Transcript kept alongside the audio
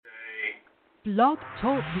Blog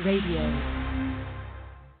Talk Radio.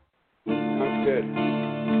 Sounds good.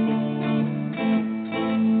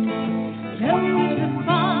 Joseph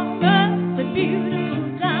Farmer, the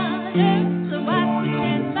beautiful daughter, the wife we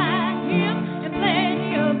can't buy him, and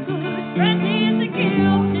plenty of good friends. He's a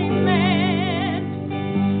guilty man.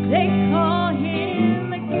 They call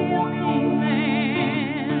him a guilty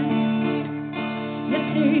man. Yes,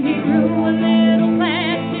 he grew a little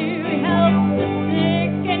plant to help the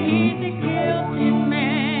sick, and he's a guilty man.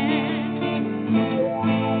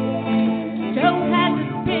 Joe has a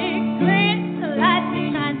big grin, the light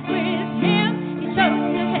that shines with him. He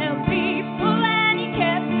chose to help people and he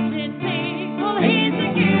kept it peaceful. He's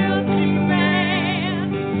a guilty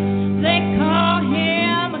man. They call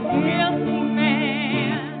him a guilty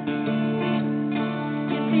man.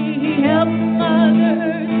 You see, he helps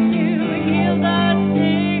others to heal the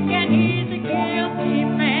sick, and he's a guilty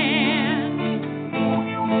man.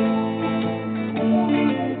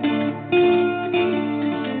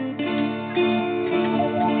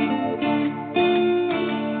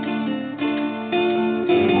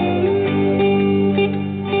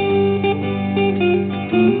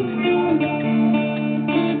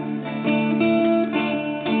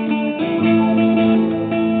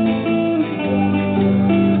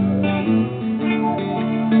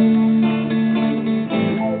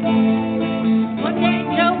 One day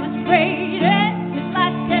Joe was raided, his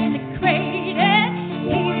life desecrated.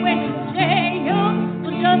 He went to jail,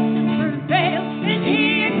 will justice prevail? Is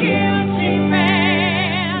he a guilty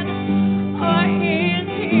man, or is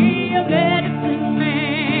he a medicine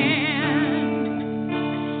man?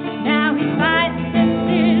 Now he's fighting the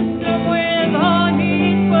system with all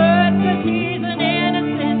he's worth, 'cause he's an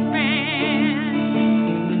innocent man.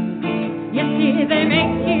 You see, they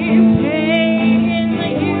make you pay in the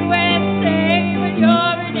USA when you're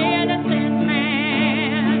an innocent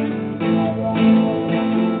man.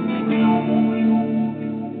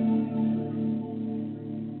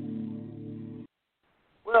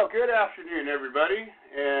 Well, good afternoon, everybody,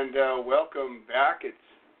 and welcome back. It's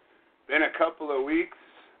been a couple of weeks.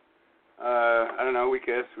 I don't know, we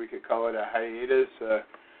guess we could call it a hiatus, a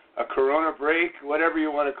corona break, whatever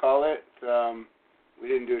you want to call it. We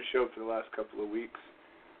didn't do a show for the last couple of weeks.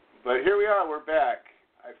 But here we are, we're back.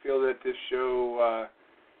 I feel that this show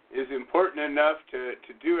is important enough to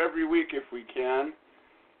do every week if we can.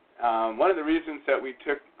 One of the reasons that we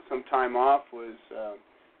took some time off was I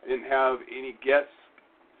didn't have any guests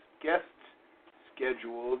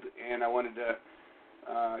scheduled, and I wanted to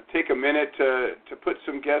take a minute to put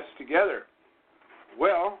some guests together.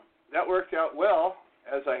 Well, that worked out well,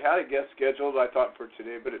 as I had a guest scheduled, I thought, for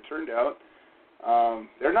today, but it turned out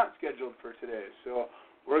they're not scheduled for today. So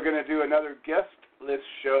we're going to do another guest list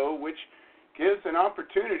show, which gives an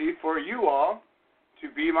opportunity for you all to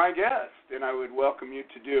be my guest, and I would welcome you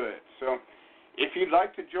to do it. So if you'd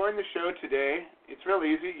like to join the show today, it's real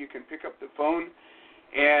easy. You can pick up the phone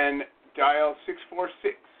and dial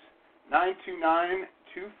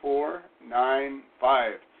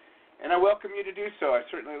 646-929-2495. And I welcome you to do so. I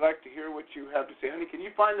certainly like to hear what you have to say. Honey, can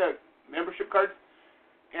you find the membership cards?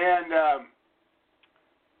 And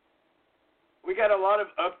we got a lot of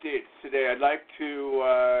updates today. I'd like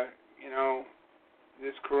to,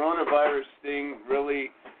 this coronavirus thing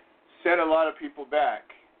really set a lot of people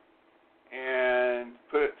back and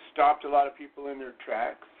stopped a lot of people in their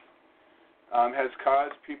tracks. Has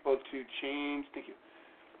caused people to change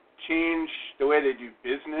the way they do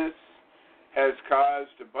business, has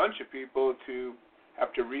caused a bunch of people to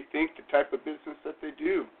have to rethink the type of business that they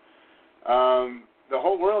do. The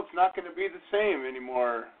whole world's not going to be the same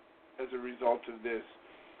anymore as a result of this.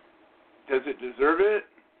 Does it deserve it?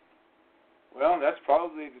 Well, that's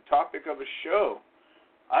probably the topic of a show.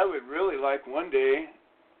 I would really like one day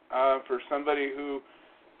for somebody who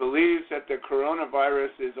believes that the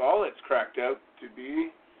coronavirus is all it's cracked up to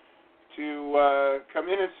be, to come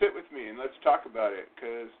in and sit with me and let's talk about it,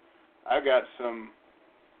 because I've got some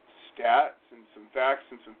stats and some facts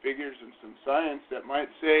and some figures and some science that might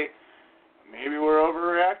say maybe we're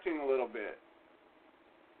overreacting a little bit.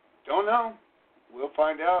 Don't know. We'll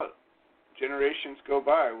find out. Generations go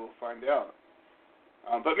by, we'll find out.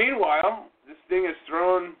 But meanwhile, this thing has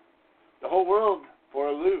thrown the whole world for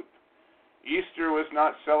a loop. Easter was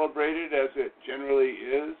not celebrated as it generally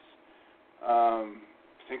is.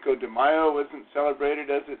 Cinco de Mayo wasn't celebrated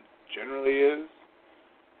as it generally is.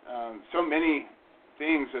 So many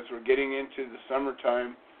things as we're getting into the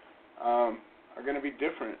summertime are going to be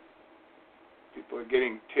different. People are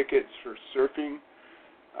getting tickets for surfing.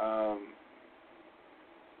 I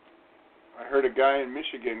heard a guy in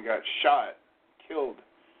Michigan got killed,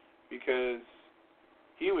 because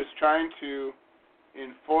he was trying to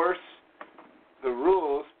enforce the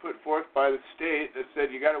rules put forth by the state that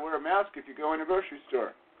said you got to wear a mask if you go in a grocery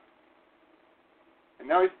store. And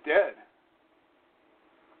now he's dead.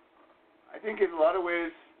 I think in a lot of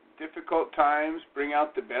ways, difficult times bring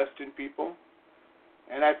out the best in people.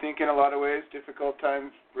 And I think in a lot of ways, difficult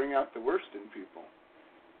times bring out the worst in people.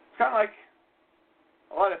 It's kind of like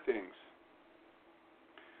a lot of things.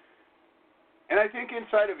 And I think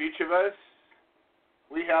inside of each of us,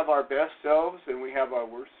 we have our best selves and we have our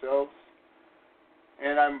worst selves.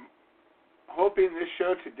 And I'm hoping this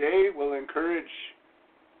show today will encourage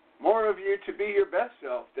more of you to be your best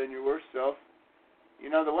self than your worst self. You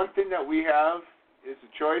know, the one thing that we have is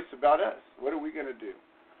a choice about us. What are we going to do?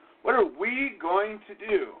 What are we going to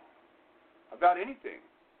do about anything?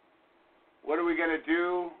 What are we going to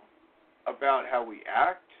do about how we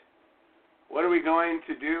act? What are we going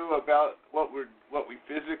to do about what we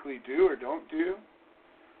physically do or don't do?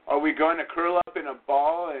 Are we going to curl up in a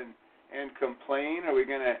ball and complain? Are we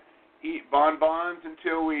going to eat bonbons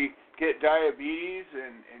until we get diabetes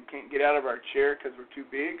and can't get out of our chair because we're too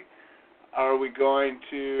big? Are we going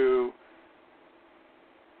to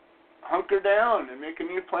hunker down and make a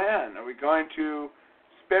new plan? Are we going to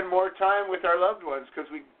spend more time with our loved ones because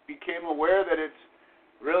we became aware that it's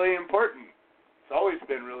really important? It's always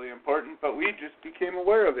been really important, but we just became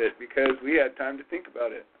aware of it because we had time to think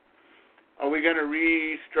about it. Are we going to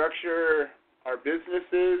restructure our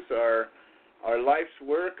businesses, our life's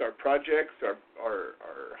work, our projects, our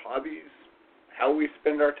hobbies, how we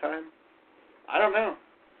spend our time? I don't know.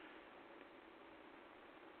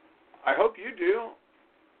 I hope you do.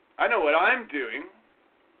 I know what I'm doing.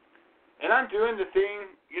 And I'm doing the thing,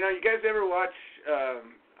 you guys ever watch,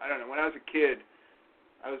 I don't know, when I was a kid,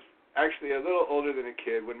 I was actually a little older than a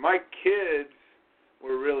kid. When my kids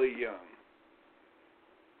were really young,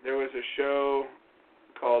 there was a show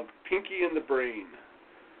called Pinky and the Brain.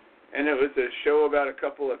 And it was a show about a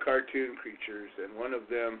couple of cartoon creatures, and one of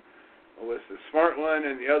them was the smart one,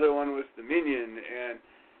 and the other one was the minion. And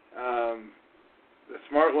the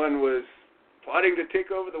smart one was plotting to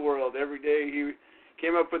take over the world. Every day he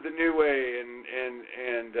came up with a new way,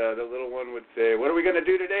 and the little one would say, "What are we going to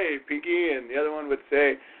do today, Pinky?" And the other one would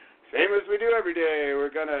say, "Same as we do every day. We're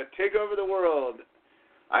going to take over the world."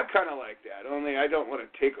 I'm kind of like that, only I don't want to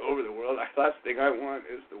take over the world. The last thing I want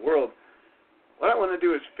is the world. What I want to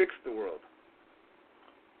do is fix the world.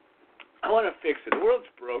 I want to fix it. The world's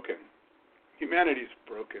broken. Humanity's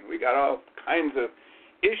broken. We got all kinds of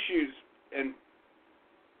issues and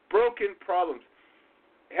broken problems.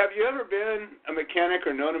 Have you ever been a mechanic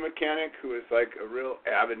or known a mechanic who is like a real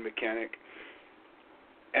avid mechanic?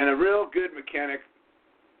 And a real good mechanic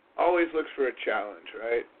always looks for a challenge,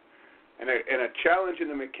 right? And a challenge in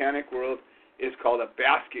the mechanic world is called a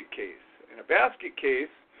basket case. And a basket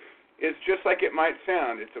case is just like it might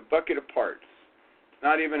sound. It's a bucket of parts. It's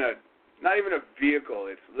not even a vehicle.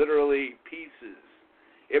 It's literally pieces.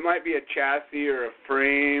 It might be a chassis or a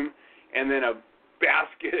frame and then a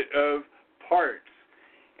basket of parts.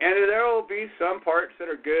 And there will be some parts that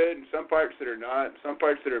are good and some parts that are not, some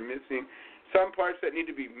parts that are missing, some parts that need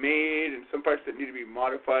to be made and some parts that need to be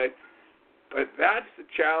modified. But that's the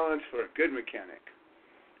challenge for a good mechanic.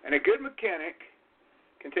 And a good mechanic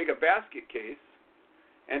can take a basket case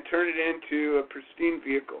and turn it into a pristine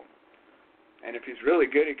vehicle. And if he's really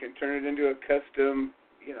good, he can turn it into a custom,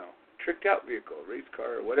 tricked out vehicle, race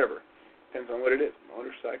car or whatever. Depends on what it is.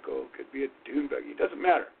 Motorcycle, could be a dune buggy, doesn't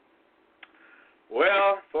matter.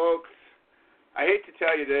 Well, folks, I hate to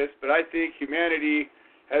tell you this, but I think humanity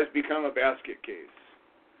has become a basket case.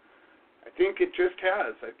 I think it just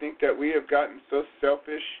has. I think that we have gotten so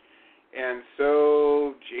selfish and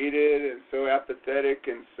so jaded and so apathetic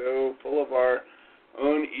and so full of our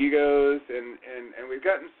own egos, and we've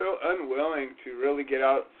gotten so unwilling to really get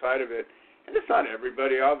outside of it. And it's not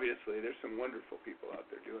everybody, obviously. There's some wonderful people out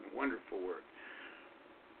there doing wonderful work.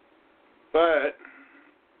 But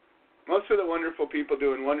most of the wonderful people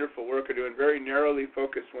doing wonderful work are doing very narrowly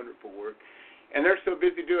focused wonderful work. And they're so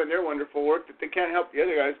busy doing their wonderful work that they can't help the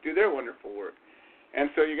other guys do their wonderful work. And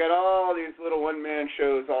so you got all these little one-man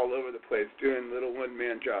shows all over the place doing little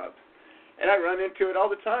one-man jobs. And I run into it all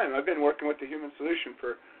the time. I've been working with the Human Solution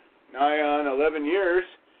for nigh on 11 years.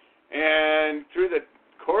 And through the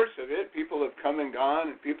course of it, people have come and gone,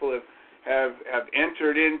 and people have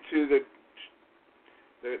entered into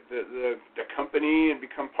the company and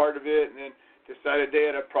become part of it, and then decided they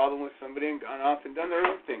had a problem with somebody and gone off and done their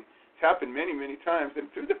own thing. Happened many, many times,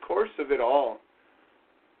 and through the course of it all,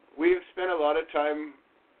 we have spent a lot of time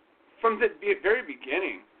from the very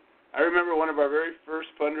beginning I remember one of our very first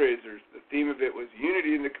fundraisers, the theme of it was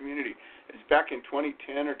unity in the community. It's back in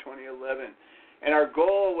 2010 or 2011. And our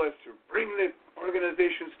goal was to bring the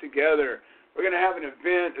organizations together. We're going to have an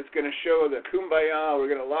event that's going to show the kumbaya. We're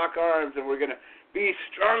going to lock arms, and we're going to be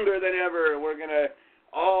stronger than ever. We're going to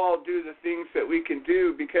all do the things that we can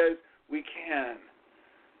do because we can.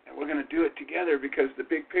 And we're going to do it together because the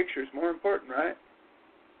big picture is more important, right?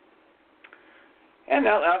 And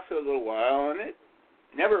that lasted a little while, and it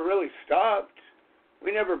never really stopped.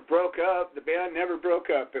 We never broke up. The band never broke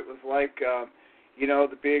up. It was like,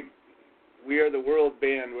 the big We Are the World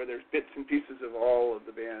band where there's bits and pieces of all of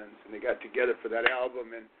the bands, and they got together for that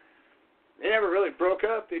album, and they never really broke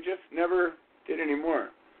up. They just never did anymore.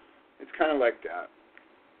 It's kind of like that.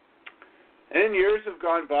 And then years have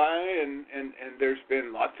gone by, and there's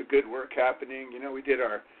been lots of good work happening. We did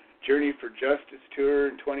our Journey for Justice tour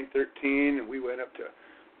in 2013, and we went up to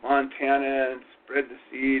Montana and spread the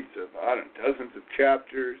seeds of dozens of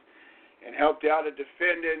chapters and helped out a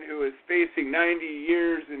defendant who was facing 90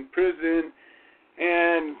 years in prison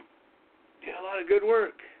and did a lot of good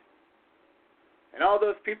work. And all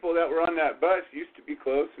those people that were on that bus used to be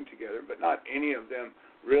close and together, but not any of them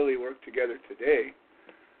really work together today.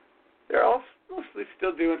 They're all mostly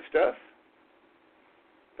still doing stuff,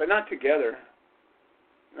 but not together,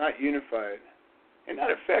 not unified, and not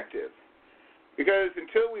effective. Because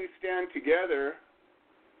until we stand together,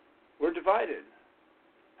 we're divided.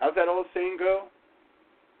 How's that old saying go?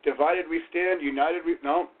 Divided we stand, united we...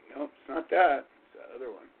 No, it's not that. It's that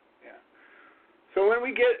other one. Yeah. So when we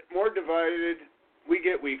get more divided, we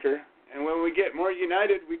get weaker. And when we get more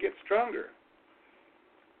united, we get stronger.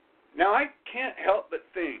 Now, I can't help but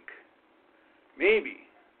think, maybe,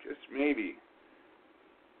 just maybe,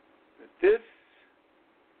 that this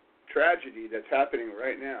tragedy that's happening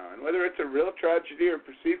right now, and whether it's a real tragedy or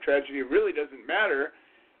perceived tragedy, it really doesn't matter,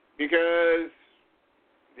 because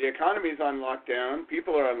the economy's on lockdown,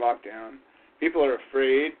 people are on lockdown, people are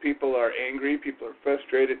afraid, people are angry, people are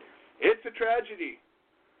frustrated. It's a tragedy.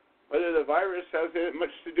 Whether the virus has much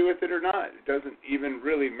to do with it or not, it doesn't even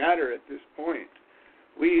really matter at this point.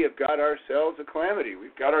 We have got ourselves a calamity.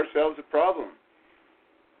 We've got ourselves a problem.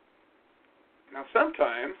 Now,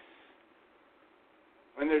 sometimes,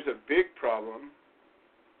 when there's a big problem,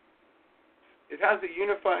 it has a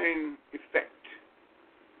unifying effect.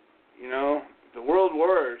 The world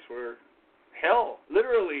wars were hell,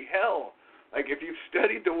 literally hell. Like, if you've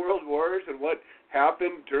studied the world wars and what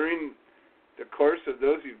happened during the course of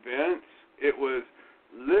those events, it was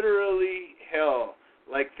literally hell.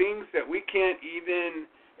 Like things that we can't even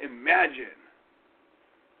imagine.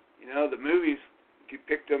 The movies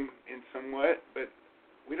depict them in somewhat, but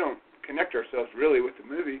we don't connect ourselves really with the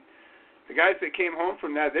movie. The guys that came home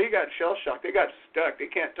from that, they got shell-shocked. They got stuck. They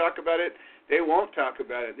can't talk about it. They won't talk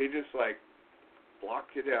about it. They just,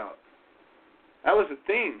 blocked it out. That was a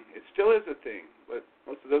thing. It still is a thing, but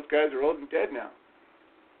most of those guys are old and dead now.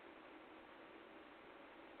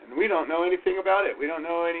 And we don't know anything about it. We don't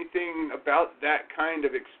know anything about that kind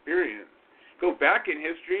of experience. Go back in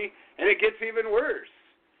history, and it gets even worse.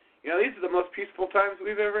 These are the most peaceful times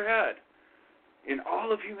we've ever had in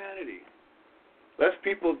all of humanity. Less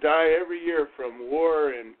people die every year from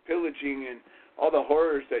war and pillaging and all the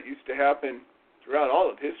horrors that used to happen throughout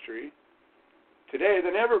all of history today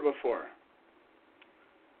than ever before.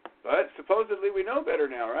 But supposedly we know better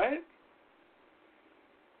now, right?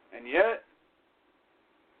 And yet,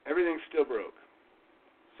 everything's still broke.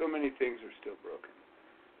 So many things are still broken.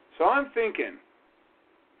 So I'm thinking,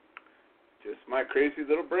 just my crazy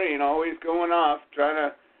little brain always going off, trying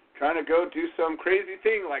to go do some crazy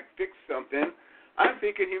thing like fix something. I'm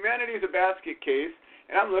thinking humanity's a basket case,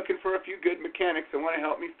 and I'm looking for a few good mechanics that want to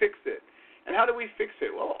help me fix it. And how do we fix it?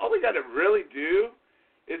 Well, all we got to really do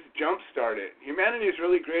is jumpstart it. Humanity is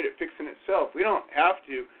really great at fixing itself. We don't have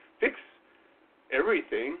to fix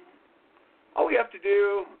everything. All we have to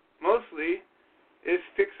do, mostly, is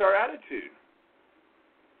fix our attitude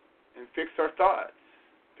and fix our thoughts,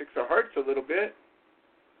 fix our hearts a little bit.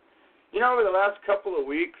 Over the last couple of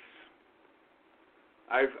weeks,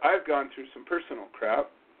 I've gone through some personal crap.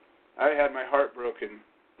 I had my heart broken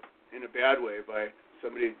in a bad way by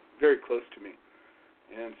somebody very close to me,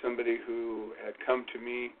 and somebody who had come to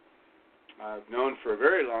me I've known for a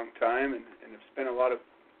very long time, and have spent a lot of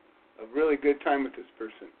really good time with this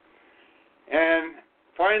person. And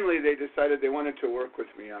finally, they decided they wanted to work with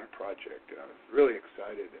me on a project. I was really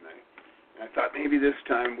excited, and I thought maybe this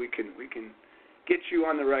time we can get you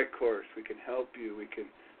on the right course. We can help you. We can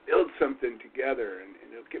build something together, and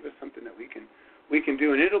it'll give us something that we can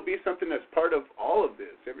do, and it'll be something that's part of all of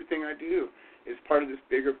this. Everything I do is part of this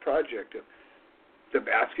bigger project of the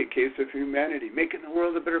basket case of humanity, making the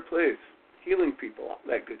world a better place, healing people, all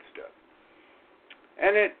that good stuff.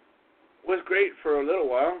 And it was great for a little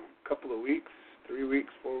while, a couple of weeks, 3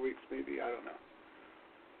 weeks, 4 weeks maybe, I don't know.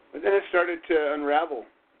 But then it started to unravel.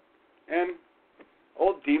 And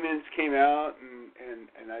old demons came out,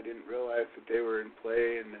 and I didn't realize that they were in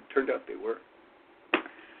play, and it turned out they were.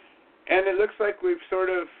 And it looks like we've sort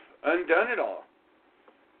of undone it all.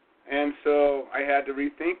 And so I had to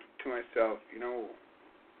rethink to myself,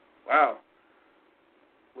 wow,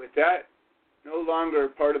 with that no longer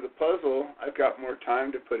part of the puzzle, I've got more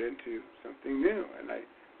time to put into something new. And I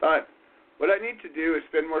thought, what I need to do is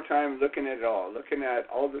spend more time looking at it all, looking at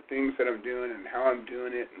all the things that I'm doing and how I'm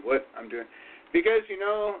doing it and what I'm doing. Because,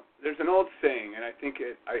 there's an old saying, and I think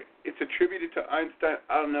it's attributed to Einstein.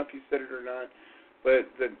 I don't know if he said it or not, but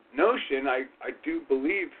the notion, I do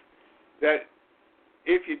believe that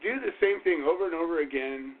if you do the same thing over and over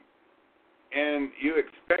again and you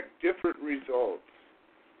expect different results,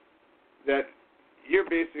 that you're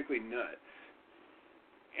basically nuts.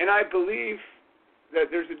 And I believe that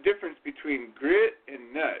there's a difference between grit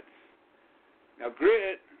and nuts. Now,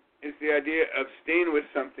 grit is the idea of staying with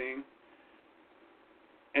something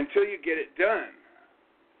until you get it done.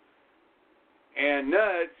 And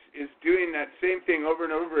nuts is doing that same thing over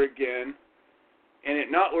and over again and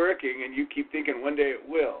it not working, and you keep thinking one day it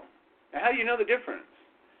will. Now, how do you know the difference?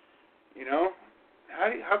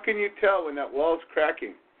 How can you tell when that wall's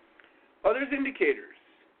cracking? Well, there's indicators.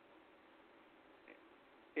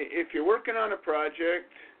 If you're working on a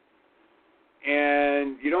project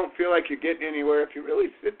and you don't feel like you're getting anywhere, if you really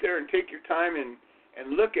sit there and take your time and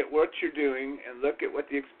look at what you're doing and look at what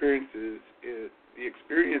the experience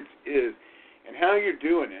is and how you're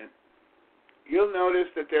doing it, you'll notice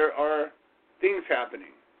that there are things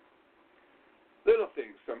happening. Little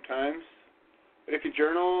things sometimes. But if you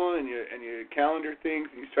journal and you calendar things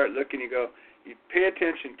and you start looking, you pay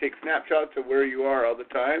attention, take snapshots of where you are all the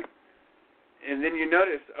time, and then you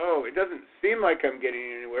notice, it doesn't seem like I'm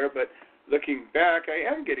getting anywhere, but looking back, I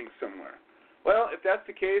am getting somewhere. Well, if that's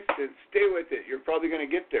the case, then stay with it. You're probably going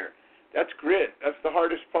to get there. That's grit. That's the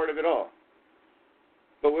hardest part of it all.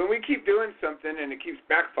 But when we keep doing something and it keeps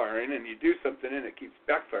backfiring, and you do something and it keeps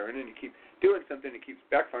backfiring, and you keep doing something and it keeps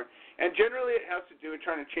backfiring, and generally it has to do with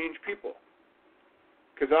trying to change people.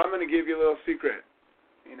 Because I'm going to give you a little secret.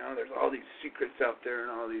 There's all these secrets out there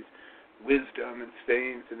and all these wisdom and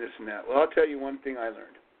sayings and this and that. Well, I'll tell you one thing I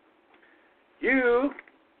learned. You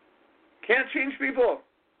can't change people.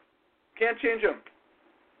 Can't change them.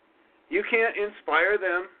 You can't inspire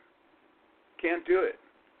them. Can't do it.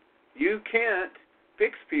 You can't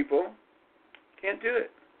fix people. Can't do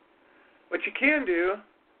it. What you can do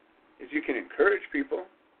is you can encourage people.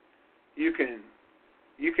 You can't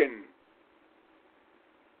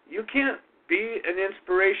be an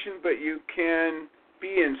inspiration, but you can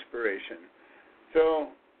be inspiration. So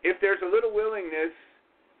if there's a little willingness,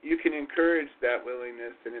 you can encourage that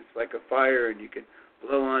willingness, and it's like a fire, and you can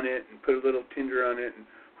blow on it and put a little tinder on it and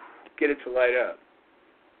get it to light up.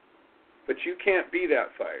 But you can't be that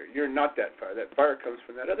fire. You're not that fire. That fire comes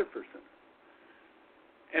from that other person.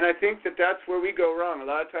 And I think that that's where we go wrong. A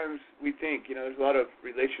lot of times we think, there's a lot of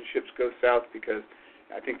relationships go south because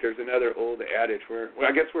I think there's another old adage where,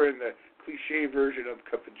 I guess we're in the cliche version of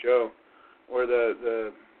Cup of Joe, or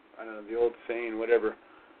the I don't know, the old saying, whatever.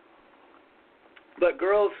 But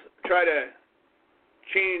girls try to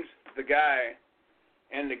change the guy,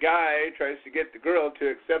 and the guy tries to get the girl to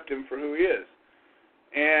accept him for who he is.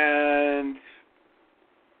 And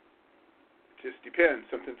it just depends.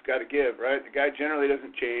 Something's got to give, right? The guy generally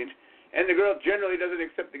doesn't change, and the girl generally doesn't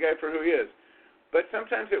accept the guy for who he is. But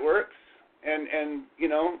sometimes it works, and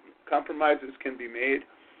compromises can be made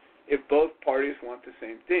if both parties want the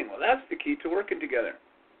same thing. Well, that's the key to working together.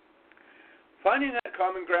 Finding that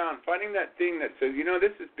common ground, finding that thing that says,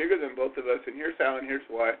 this is bigger than both of us, and here's how and here's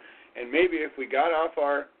why. And maybe if we got off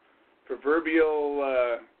our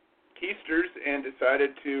proverbial keisters and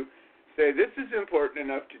decided to say, this is important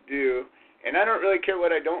enough to do, and I don't really care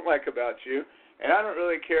what I don't like about you, and I don't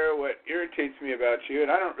really care what irritates me about you,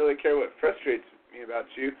 and I don't really care what frustrates me about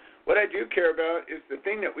you. What I do care about is the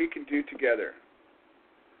thing that we can do together.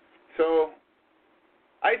 So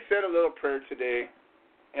I said a little prayer today,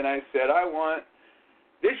 and I said, I want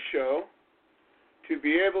this show to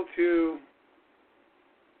be able to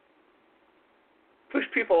push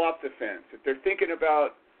people off the fence. If they're thinking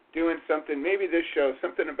about doing something, maybe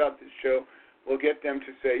something about this show will get them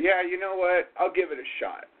to say, yeah, you know what, I'll give it a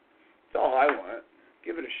shot. That's all I want.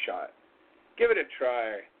 Give it a shot. Give it a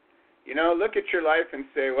try. Look at your life and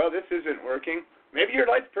say, well, this isn't working. Maybe your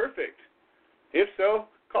life's perfect. If so,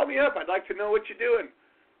 call me up. I'd like to know what you're doing.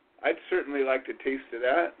 I'd certainly like to taste of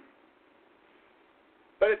that.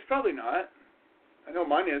 But it's probably not. I know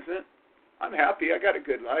mine isn't. I'm happy. I got a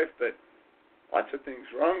good life, but lots of things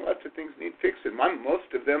wrong. Lots of things need fixing.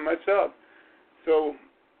 Most of them myself. So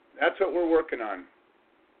that's what we're working on.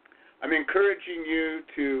 I'm encouraging you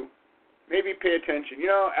to maybe pay attention. You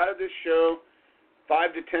know, out of this show,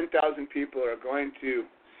 5,000 to 10,000 people are going to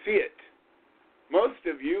see it. Most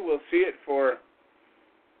of you will see it for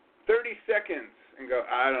 30 seconds and go,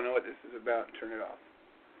 I don't know what this is about, and turn it off.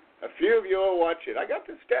 A few of you will watch it. I got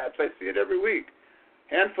the stats. I see it every week.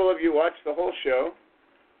 Handful of you watch the whole show.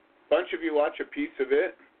 Bunch of you watch a piece of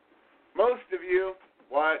it. Most of you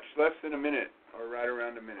watch less than a minute or right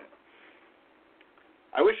around a minute.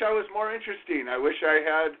 I wish I was more interesting. I wish I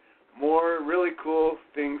had more really cool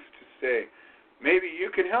things to say. Maybe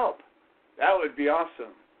you can help. That would be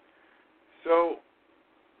awesome. So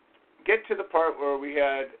get to the part where we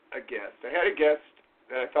had a guest. I had a guest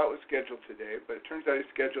that I thought was scheduled today, but it turns out he's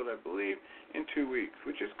scheduled, I believe, in 2 weeks,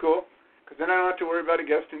 which is cool, because then I don't have to worry about a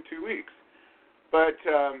guest in 2 weeks. But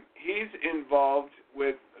he's involved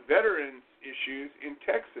with veterans issues in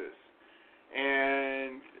Texas,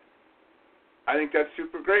 and I think that's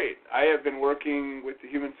super great. I have been working with the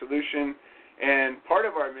Human Solution, and part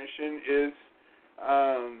of our mission is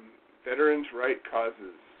veterans' right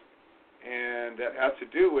causes, and that has to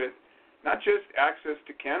do with not just access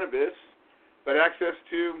to cannabis, but access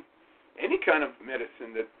to any kind of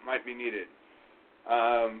medicine that might be needed.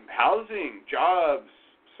 Housing, jobs,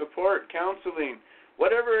 support, counseling,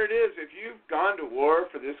 whatever it is. If you've gone to war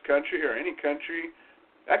for this country or any country,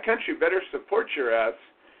 that country better support your ass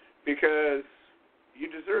because you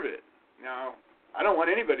deserve it. Now, I don't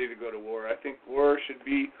want anybody to go to war. I think war should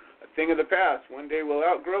be a thing of the past. One day we'll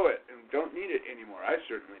outgrow it and don't need it anymore. I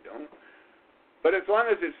certainly don't. But as long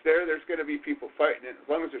as it's there, there's going to be people fighting it. As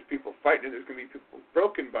long as there's people fighting it, there's going to be people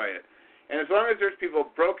broken by it. And as long as there's people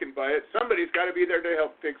broken by it, somebody's got to be there to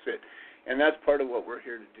help fix it. And that's part of what we're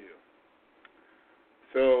here to do.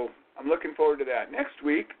 So I'm looking forward to that. Next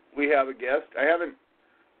week, we have a guest. I haven't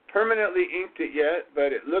permanently inked it yet,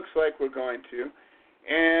 but it looks like we're going to.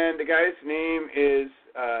 And the guy's name is,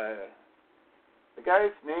 I'm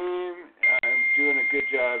doing a good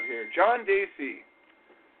job here, John Dacey.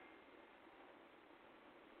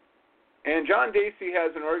 And John Dacey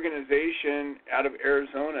has an organization out of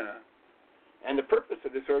Arizona, and the purpose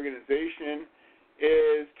of this organization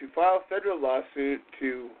is to file a federal lawsuit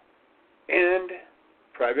to end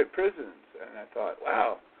private prisons. And I thought,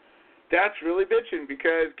 wow, that's really bitching,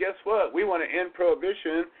 because guess what? We want to end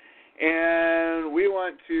prohibition, and we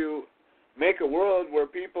want to make a world where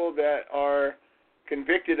people that are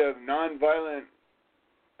convicted of nonviolent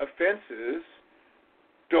offenses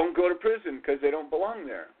don't go to prison because they don't belong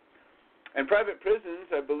there. And private prisons,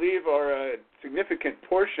 I believe, are a significant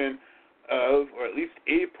portion of, or at least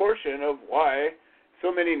a portion of why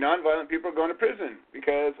so many nonviolent people are going to prison.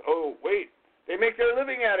 Because, oh, wait, they make their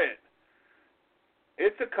living at it.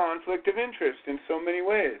 It's a conflict of interest in so many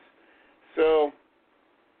ways. So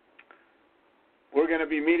we're going to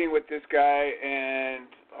be meeting with this guy and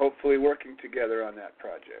hopefully working together on that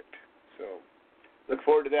project. So look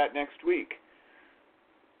forward to that next week.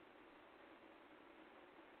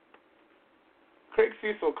 Craig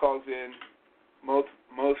Cecil calls in most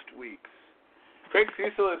weeks. Craig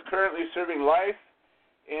Cecil is currently serving life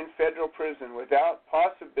in federal prison without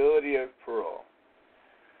possibility of parole.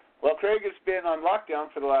 Well, Craig has been on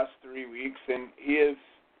lockdown for the last 3 weeks, and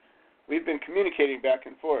we've been communicating back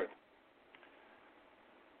and forth.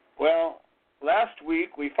 Well, last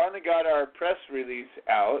week we finally got our press release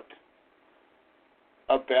out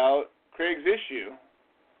about Craig's issue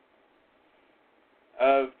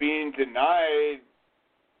of being denied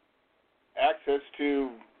access to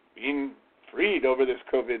being freed over this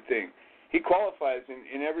COVID thing. He qualifies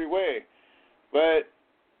in every way. But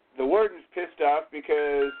the warden's pissed off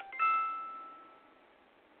because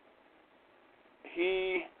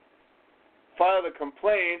he filed a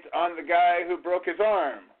complaint on the guy who broke his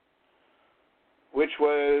arm, which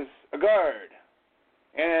was a guard.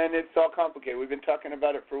 And it's all complicated. We've been talking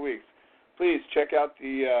about it for weeks. Please check out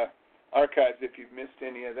the archives if you've missed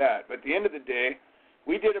any of that. But at the end of the day,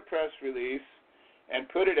 we did a press release and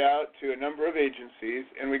put it out to a number of agencies,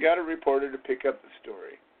 and we got a reporter to pick up the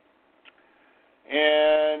story.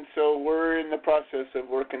 And so we're in the process of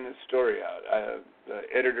working this story out. The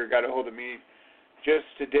editor got a hold of me just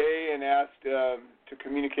today and asked to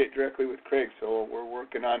communicate directly with Craig, so we're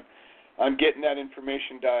working on getting that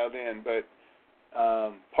information dialed in. But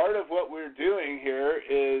part of what we're doing here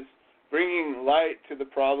is bringing light to the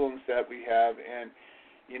problems that we have. And,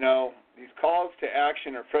 these calls to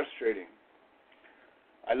action are frustrating.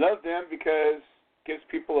 I love them because it gives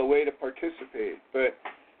people a way to participate. But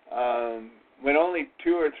when only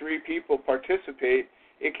 2 or 3 people participate,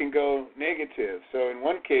 it can go negative. So in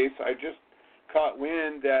one case, I just caught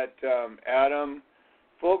wind that Adam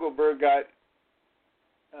Fogelberg got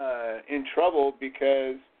in trouble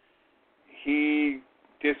because he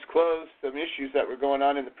disclosed some issues that were going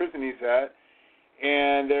on in the prison he's at,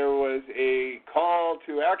 and there was a call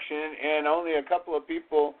to action, and only a couple of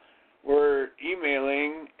people were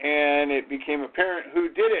emailing, and it became apparent who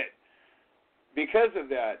did it because of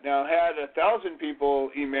that. Now, had 1,000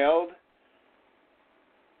 people emailed,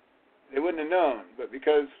 they wouldn't have known, but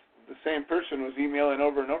because the same person was emailing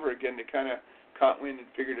over and over again, they kind of caught wind and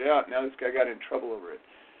figured it out. Now this guy got in trouble over it.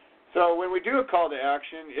 So when we do a call to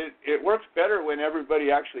action, it works better when everybody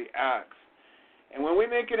actually acts. And when we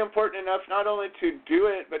make it important enough not only to do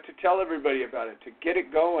it, but to tell everybody about it, to get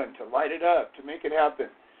it going, to light it up, to make it happen.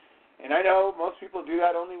 And I know most people do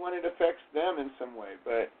that only when it affects them in some way,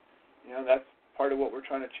 but that's part of what we're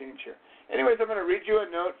trying to change here. Anyways, I'm going to read you a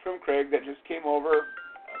note from Craig that just came over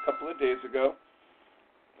a couple of days ago.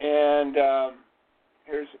 And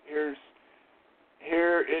here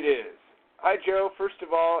it is. Hi, Joe. First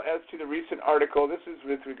of all, as to the recent article, this is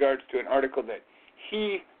with regards to an article that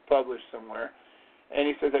he published somewhere. And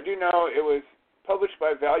he says, I do know it was published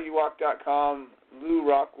by ValueWalk.com,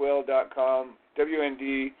 LouRockwell.com,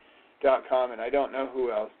 WND.com, and I don't know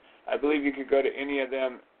who else. I believe you could go to any of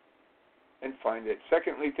them and find it.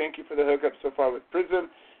 Secondly, thank you for the hookup so far with PRISM.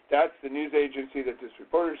 That's the news agency that this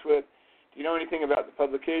reporter's with. Do you know anything about the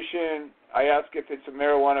publication? I ask if it's a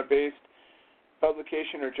marijuana-based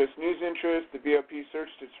publication or just news interest. The BOP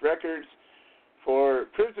searched its records for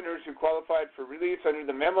prisoners who qualified for release under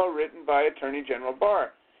the memo written by Attorney General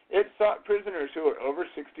Barr. It sought prisoners who are over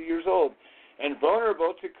 60 years old and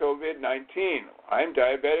vulnerable to COVID-19. I'm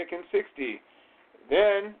diabetic and 60.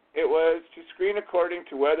 Then it was to screen according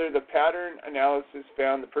to whether the pattern analysis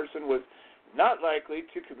found the person was not likely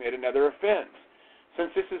to commit another offense.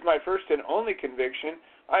 Since this is my first and only conviction,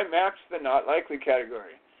 I maxed the not likely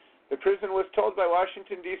category. The prison was told by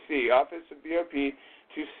Washington, D.C., Office of BOP,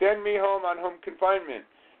 to send me home on home confinement,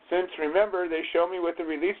 since, remember, they show me with a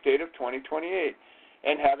release date of 2028.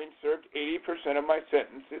 And having served 80% of my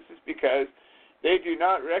sentence, this is because they do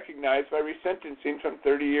not recognize my resentencing from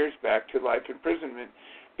 30 years back to life imprisonment,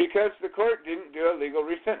 because the court didn't do a legal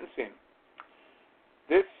resentencing.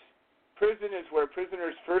 This prison is where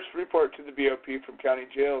prisoners first report to the BOP from county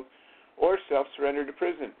jails or self-surrender to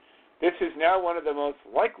prison. This is now one of the most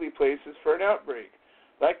likely places for an outbreak,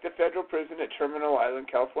 like the federal prison at Terminal Island,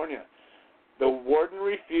 California. The warden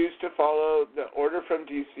refused to follow the order from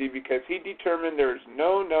D.C. because he determined there is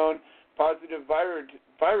no known positive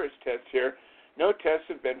virus tests here. No tests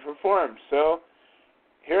have been performed. So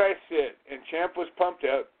here I sit, and Champ was pumped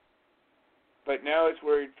up, but now is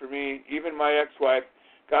worried for me. Even my ex-wife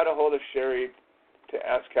got a hold of Sherry to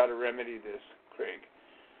ask how to remedy this, Craig.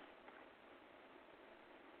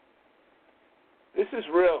 This is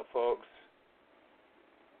real, folks.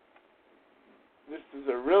 This is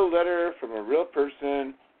a real letter from a real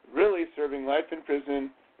person, really serving life in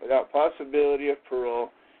prison without possibility of parole,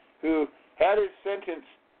 who had his sentence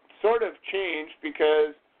sort of changed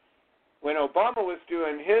because when Obama was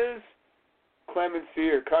doing his clemency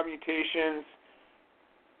or commutations,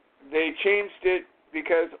 they changed it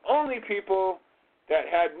because only people that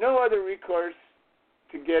had no other recourse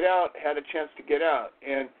to get out had a chance to get out.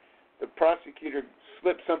 And the prosecutor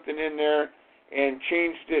slipped something in there and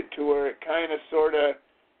changed it to where it kind of sort of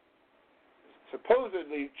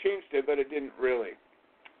supposedly changed it, but it didn't really.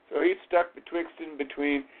 So he's stuck betwixt and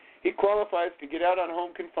between. He qualifies to get out on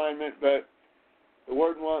home confinement, but the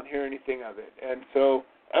warden won't hear anything of it. And so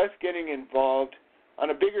us getting involved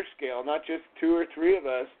on a bigger scale, not just 2 or 3 of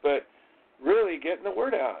us, but really getting the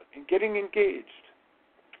word out and getting engaged.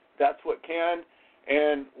 That's what can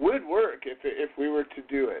and would work if we were to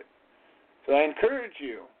do it. So I encourage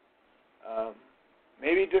you,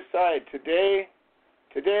 maybe decide today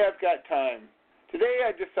I've got time. Today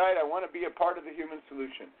I decide I want to be a part of the human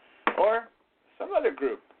solution or some other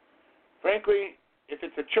group. Frankly, if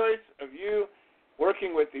it's a choice of you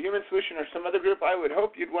working with the human solution or some other group, I would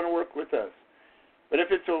hope you'd want to work with us. But if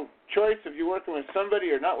it's a choice of you working with somebody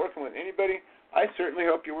or not working with anybody, I certainly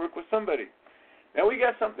hope you work with somebody. Now we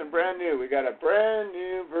got something brand new. We got a brand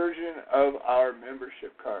new version of our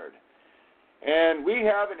membership card. And we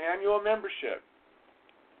have an annual membership.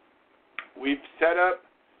 We've set up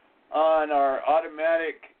on our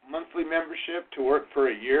automatic monthly membership to work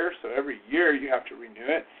for a year, so every year you have to renew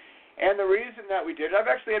it. And the reason that we did it, I've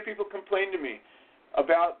actually had people complain to me,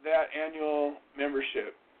 about that annual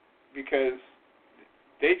membership because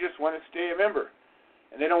they just want to stay a member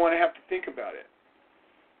and they don't want to have to think about it.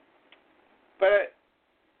 But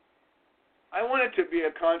I want it to be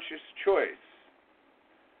a conscious choice.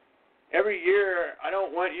 Every year, I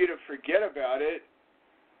don't want you to forget about it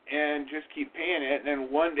and just keep paying it, and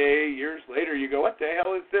then one day, years later, you go, what the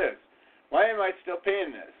hell is this? Why am I still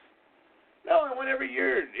paying this? No, I want every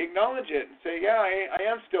year to acknowledge it and say, yeah, I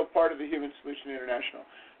am still part of the Human Solution International.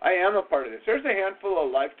 I am a part of this. There's a handful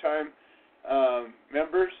of lifetime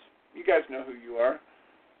members. You guys know who you are.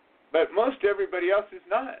 But most everybody else is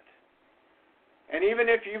not. And even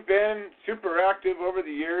if you've been super active over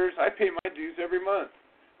the years, I pay my dues every month.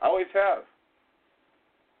 I always have.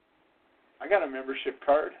 I got a membership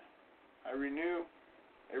card. I renew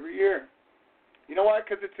every year. You know why?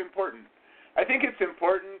 Because it's important. I think it's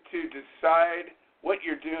important to decide what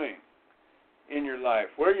you're doing in your life,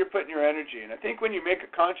 where you're putting your energy. And I think when you make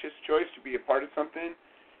a conscious choice to be a part of something,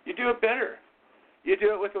 you do it better. You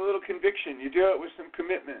do it with a little conviction. You do it with some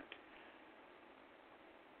commitment.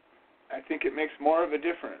 I think it makes more of a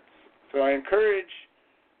difference. So I encourage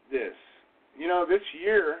this. You know, this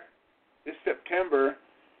year, this September,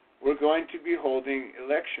 we're going to be holding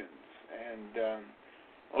elections. And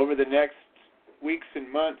over the next weeks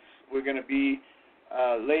and months, we're going to be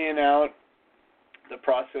laying out the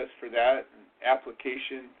process for that,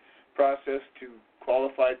 application process to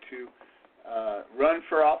qualify to run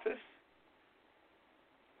for office.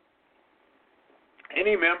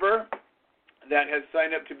 Any member that has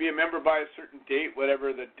signed up to be a member by a certain date,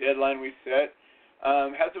 whatever the deadline we set,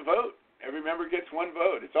 has a vote. Every member gets one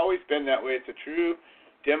vote. It's always been that way. It's a true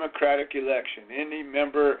democratic election. Any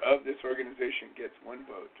member of this organization gets one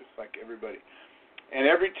vote, just like everybody. And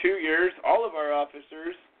every 2 years, all of our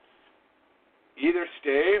officers either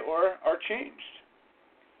stay or are changed.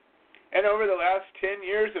 And over the last 10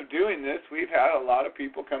 years of doing this, we've had a lot of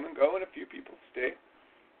people come and go and a few people stay.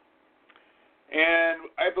 And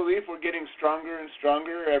I believe we're getting stronger and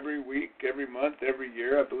stronger every week, every month, every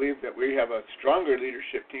year. I believe that we have a stronger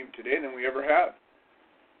leadership team today than we ever have.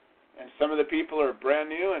 And some of the people are brand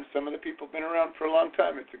new, and some of the people have been around for a long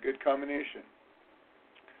time. It's a good combination.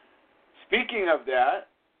 Speaking of that,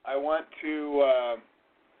 I want to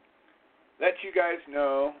let you guys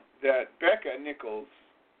know that Becca Nichols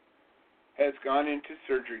has gone into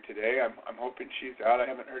surgery today. I'm hoping she's out. I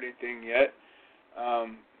haven't heard anything yet.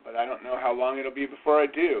 But I don't know how long it'll be before I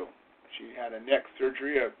do. She had a neck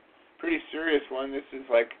surgery, a pretty serious one. This is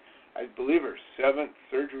like, I believe, her 7th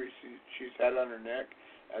surgery she's had on her neck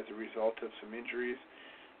as a result of some injuries.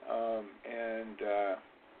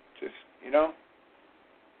 Just, you know,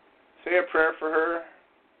 say a prayer for her,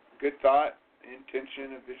 good thought,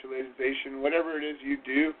 intention, a visualization, whatever it is you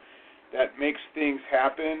do that makes things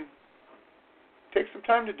happen. Take some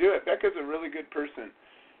time to do it. Becca's a really good person.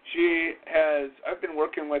 I've been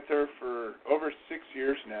working with her for over 6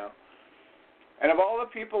 years now. And of all the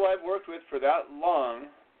people I've worked with for that long,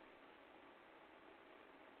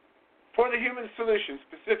 for the Human Solution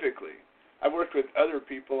specifically, I've worked with other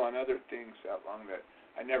people on other things that long that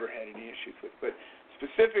I never had any issues with. But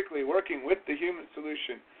specifically working with the Human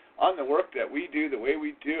Solution on the work that we do, the way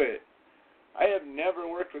we do it, I have never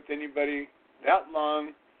worked with anybody that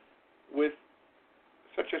long with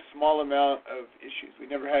such a small amount of issues. We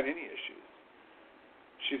never had any issues.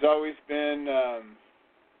 She's always been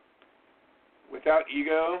without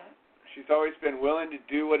ego. She's always been willing to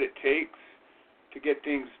do what it takes to get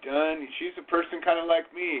things done. She's a person kind of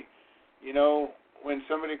like me. You know, when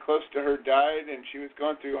somebody close to her died and she was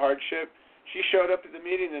going through hardship, she showed up at the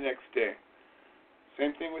meeting the next day.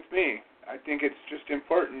 Same thing with me. I think it's just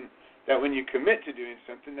important that when you commit to doing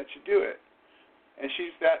something that you do it. And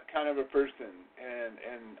she's that kind of a person,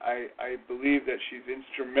 and I believe that she's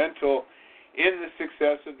instrumental in the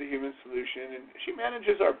success of the Human Solution. And she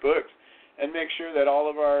manages our books and makes sure that all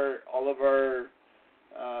of our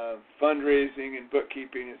fundraising and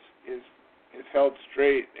bookkeeping is held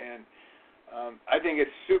straight. And I think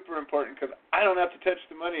it's super important because I don't have to touch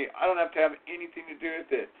the money. I don't have to have anything to do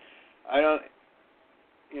with it. I don't,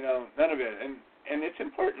 none of it. And it's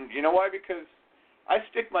important. You know why? Because I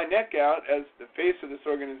stick my neck out as the face of this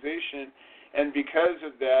organization, and because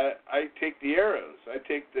of that, I take the arrows, I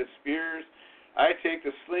take the spears, I take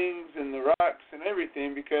the slings and the rocks and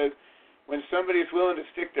everything, because when somebody's willing to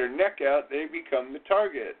stick their neck out, they become the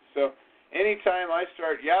target. So anytime I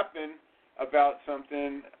start yapping about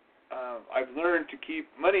something, I've learned to keep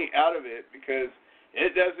money out of it, because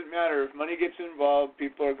it doesn't matter. If money gets involved,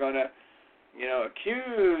 people are going to,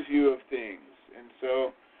 accuse you of things. And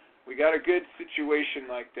so we got a good situation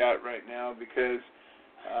like that right now, because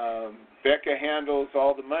Becca handles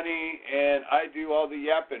all the money, and I do all the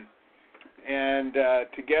yapping. And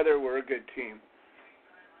together we're a good team.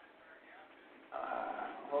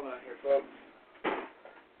 Hold on here, folks.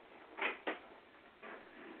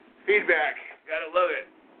 Feedback. Gotta love it.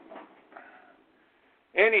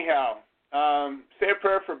 Anyhow, say a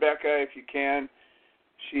prayer for Becca if you can.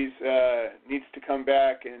 She's needs to come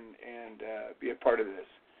back and be a part of this.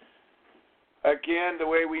 Again, the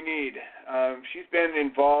way we need. She's been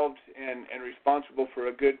involved and responsible for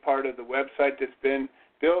a good part of the website that's been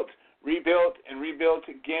built, rebuilt, and rebuilt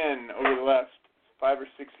again over the last 5 or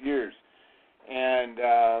 6 years. And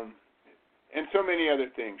so many other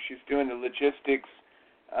things. She's doing the logistics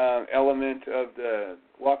element of the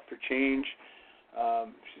Walk for Change.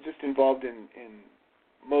 She's just involved in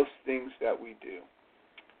most things that we do.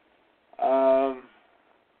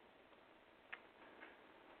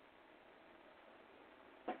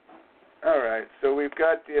 All right, so we've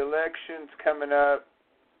got the elections coming up.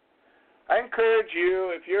 I encourage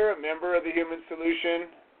you, if you're a member of the Human Solution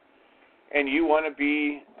and you want to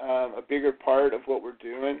be a bigger part of what we're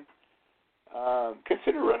doing,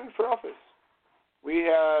 consider running for office. We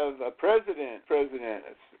have a president,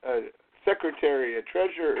 a secretary, a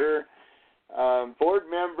treasurer, board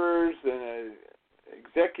members, and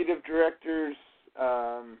executive directors,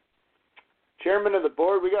 chairman of the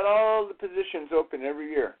board. We got all the positions open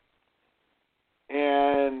every year.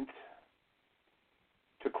 And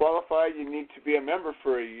to qualify, you need to be a member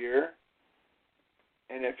for a year.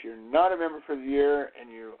 And if you're not a member for the year and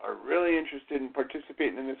you are really interested in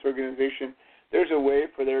participating in this organization, there's a way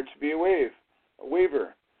for there to be a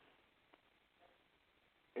waiver.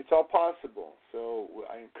 It's all possible. So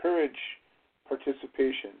I encourage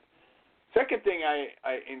participation. Second thing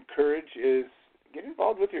I encourage is get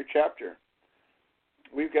involved with your chapter.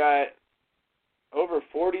 We've got over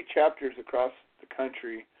 40 chapters across the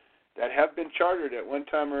country that have been chartered at one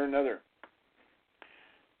time or another.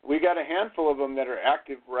 We got a handful of them that are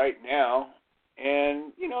active right now,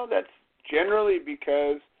 and that's generally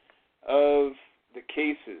because of the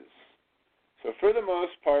cases. So for the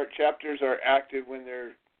most part, chapters are active when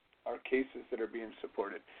there are cases that are being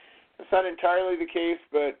supported. That's not entirely the case,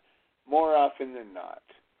 but more often than not.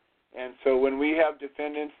 And so when we have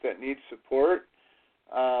defendants that need support,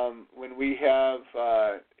 when we have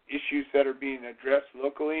issues that are being addressed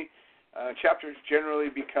locally, chapters generally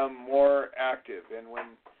become more active. And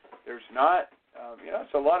when there's not,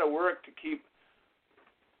 it's a lot of work to keep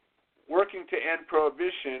working to end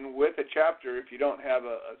prohibition with a chapter if you don't have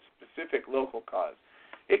a specific local cause.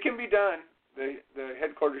 It can be done. The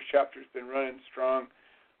headquarters chapter's been running strong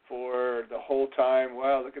for the whole time.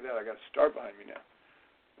 Wow, look at that. I got a star behind me now.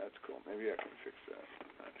 That's cool. Maybe I can fix that.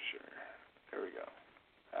 I'm not sure. There we go.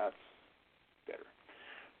 That's better.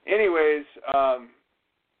 Anyways,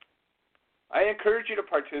 I encourage you to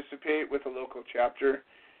participate with a local chapter.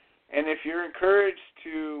 And if you're encouraged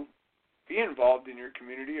to be involved in your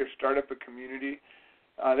community or start up a community,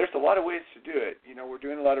 there's a lot of ways to do it. We're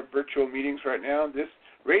doing a lot of virtual meetings right now. This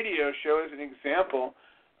radio show is an example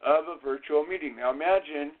of a virtual meeting. Now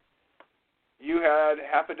imagine you had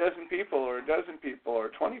half a dozen people or a dozen people or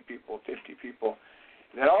 20 people, 50 people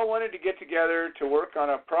that all wanted to get together to work on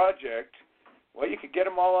a project. Well, you could get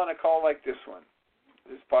them all on a call like this one.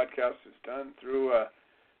 This podcast is done through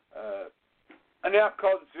an app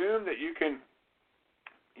called Zoom that you can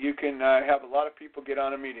have a lot of people get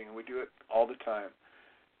on a meeting, and we do it all the time.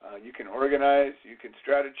 You can organize, you can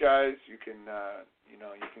strategize, you can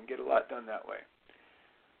get a lot done that way.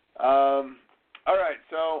 All right,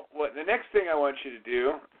 so the next thing I want you to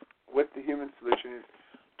do with the Human Solution is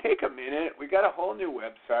take a minute. We got a whole new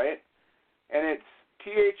website, and it's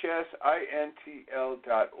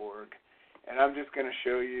thsintl.org. And I'm just going to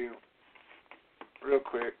show you real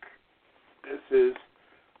quick. This is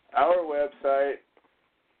our website,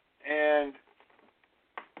 and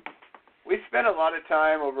we spent a lot of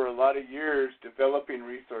time over a lot of years developing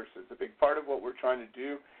resources. A big part of what we're trying to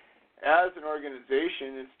do as an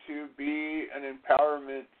organization is to be an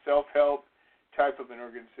empowerment, self-help type of an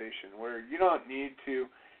organization where you don't need to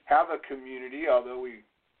have a community, although we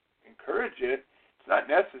encourage it. It's not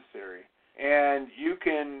necessary. And you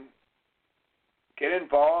can get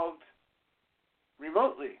involved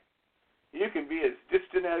remotely. You can be as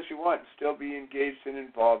distant as you want and still be engaged and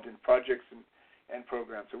involved in projects and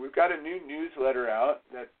programs. So we've got a new newsletter out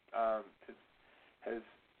that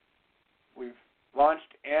we've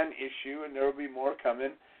launched an issue, and there will be more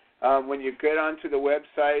coming. When you get onto the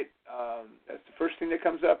website, that's the first thing that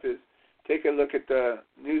comes up is take a look at the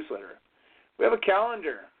newsletter. We have a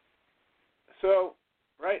calendar. So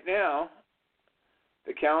right now,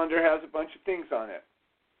 the calendar has a bunch of things on it.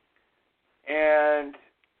 And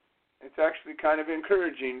it's actually kind of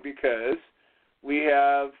encouraging because we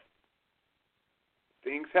have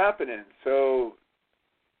things happening. So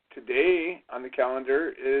today on the calendar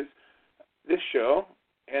is this show,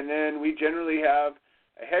 and then we generally have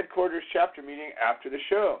a headquarters chapter meeting after the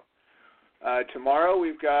show. Tomorrow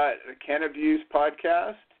we've got a Cannabis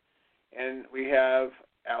podcast, and we have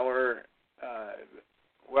our,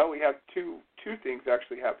 we have two things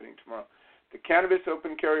actually happening tomorrow. The Cannabis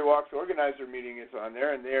Open Carry Walks organizer meeting is on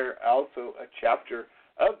there, and they're also a chapter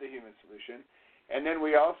of the Human Solution. And then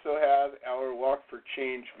we also have our Walk for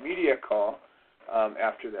Change media call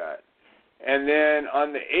after that. And then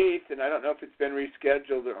on the 8th, and I don't know if it's been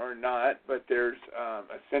rescheduled or not, but there's a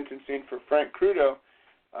sentencing for Frank Crudo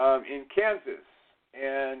in Kansas.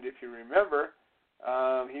 And if you remember,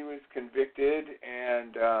 he was convicted,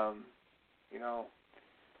 and,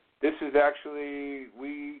 this is actually,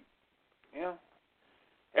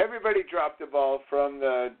 everybody dropped the ball from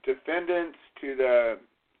the defendants to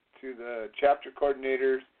the chapter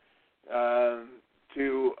coordinators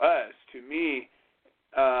to us, to me.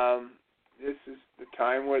 This is the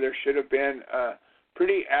time where there should have been a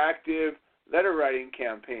pretty active letter writing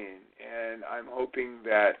campaign, and I'm hoping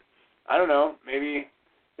that, maybe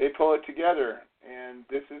they pull it together. And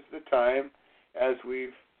this is the time, as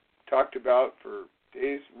we've talked about for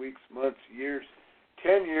days, weeks, months, years,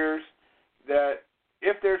 10 years, that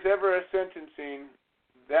if there's ever a sentencing,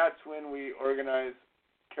 that's when we organize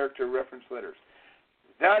character reference letters.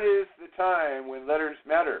 That is the time when letters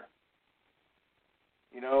matter.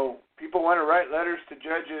 People want to write letters to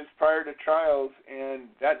judges prior to trials, and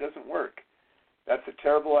that doesn't work. That's a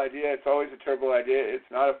terrible idea. It's always a terrible idea.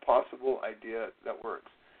 It's not a possible idea that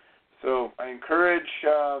works. So I encourage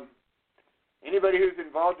anybody who's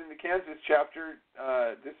involved in the Kansas chapter,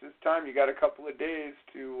 this is time. You got a couple of days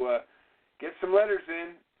to get some letters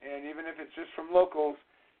in, and even if it's just from locals,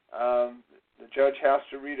 the judge has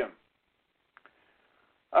to read them.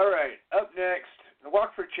 All right, up next, the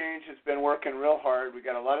Walk for Change has been working real hard. We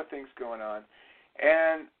got a lot of things going on.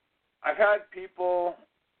 And I've had people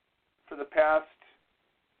for the past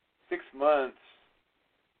 6 months,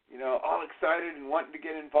 all excited and wanting to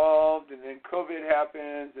get involved, and then COVID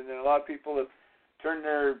happens, and then a lot of people have turned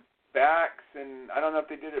their backs, and I don't know if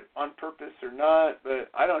they did it on purpose or not, but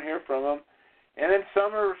I don't hear from them. And then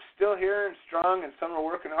some are still here and strong, and some are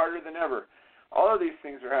working harder than ever. All of these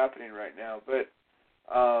things are happening right now, but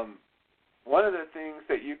one of the things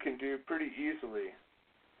that you can do pretty easily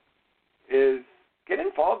is get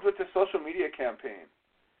involved with the social media campaign.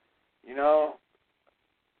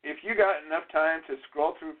 If you got enough time to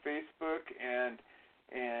scroll through Facebook and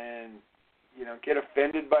get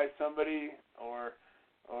offended by somebody or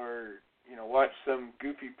watch some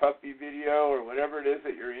goofy puppy video or whatever it is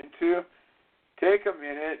that you're into, take a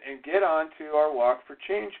minute and get onto our Walk for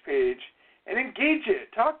Change page and engage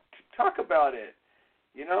it. Talk about it.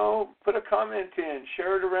 Put a comment in,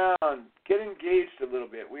 share it around, get engaged a little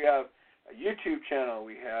bit. We have a YouTube channel,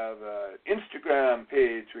 we have an Instagram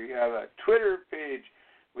page, we have a Twitter page,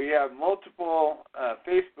 we have multiple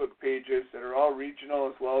Facebook pages that are all regional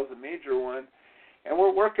as well as a major one, and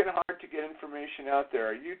we're working hard to get information out there.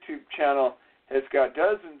 Our YouTube channel has got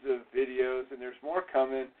dozens of videos, and there's more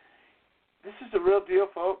coming. This is a real deal,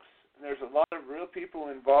 folks, and there's a lot of real people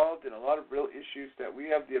involved and a lot of real issues that we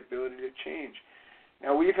have the ability to change.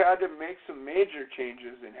 Now, we've had to make some major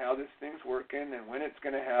changes in how this thing's working and when it's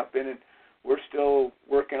going to happen, and we're still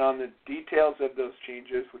working on the details of those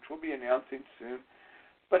changes, which we'll be announcing soon.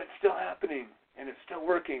 But it's still happening, and it's still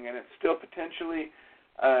working, and it's still potentially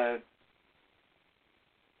a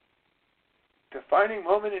defining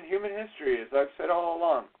moment in human history, as I've said all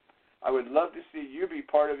along. I would love to see you be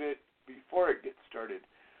part of it before it gets started.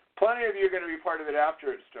 Plenty of you are going to be part of it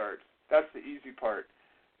after it starts. That's the easy part.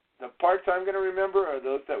 The parts I'm going to remember are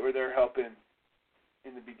those that were there helping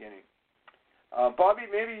in the beginning. Bobby,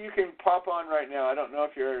 maybe you can pop on right now. I don't know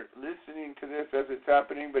if you're listening to this as it's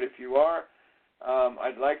happening, but if you are,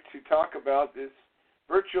 I'd like to talk about this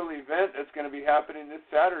virtual event that's going to be happening this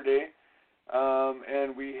Saturday.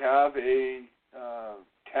 And we have a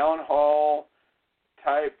town hall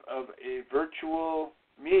type of a virtual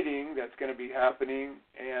meeting that's going to be happening,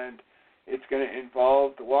 and it's going to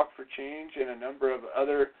involve the Walk for Change and a number of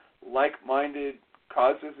other like-minded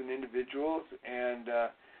causes and individuals, and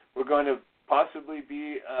we're going to possibly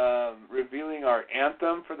be revealing our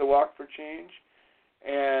anthem for the Walk for Change.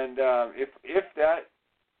 And if that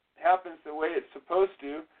happens the way it's supposed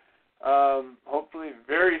to, hopefully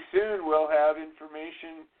very soon we'll have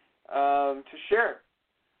information to share.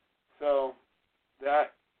 So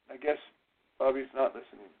that, I guess Bobby's not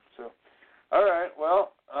listening. So All right.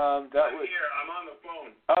 Well, I'm here. I'm on the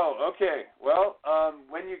phone. Oh, okay. Well,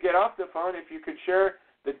 when you get off the phone, if you could share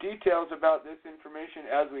the details about this information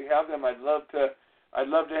as we have them, I'd love to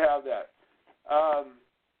have that.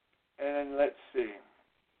 And let's see.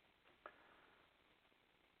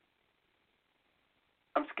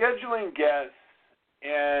 I'm scheduling guests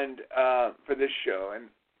and for this show, and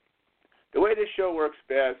the way this show works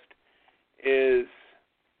best is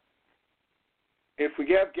if we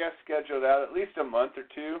have guests scheduled out at least a month or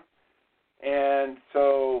two. And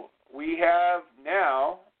so we have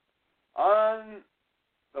now on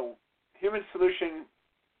the Human Solution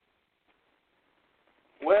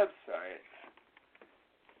website,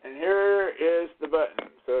 and here is the button.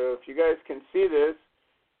 So if you guys can see this,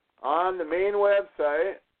 on the main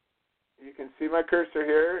website, you can see my cursor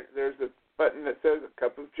here. There's a button that says A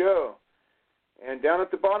Cup of Joe. And down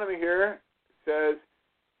at the bottom of here, it says,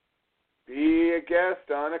 Be a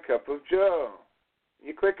guest on A Cup of Joe.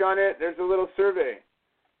 You click on it, there's a little survey.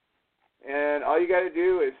 And all you got to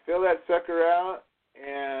do is fill that sucker out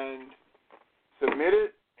and submit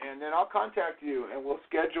it, and then I'll contact you, and we'll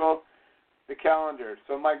schedule the calendar.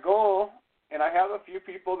 So my goal, and I have a few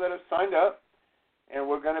people that have signed up, and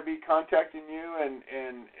we're going to be contacting you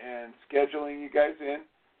and scheduling you guys in.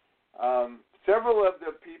 Several of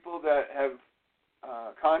the people that have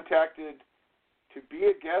contacted to be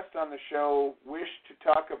a guest on the show wish to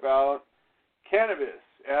talk about cannabis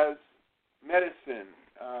as medicine.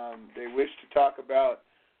 They wish to talk about,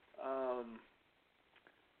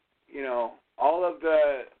 all of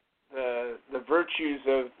the virtues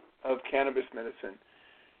of cannabis medicine.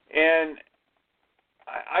 And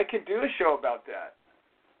I could do a show about that.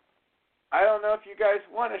 I don't know if you guys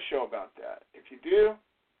want a show about that. If you do,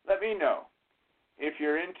 let me know. If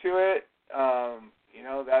you're into it,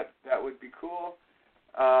 that would be cool.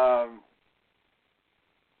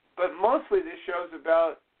 But mostly this show's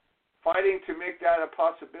about fighting to make that a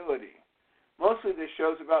possibility. Mostly this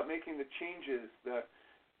show's about making the changes, the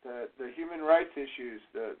human rights issues,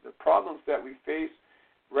 the problems that we face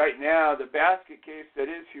right now, the basket case that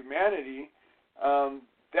is humanity.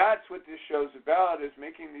 That's what this show's about, is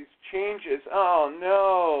making these changes. Oh,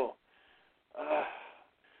 no.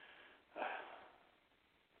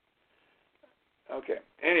 Okay.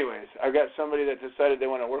 Anyways, I've got somebody that decided they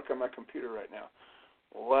want to work on my computer right now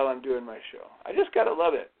while I'm doing my show. I just got to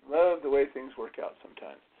love it. Love the way things work out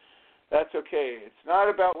sometimes. That's okay. It's not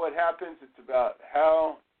about what happens. It's about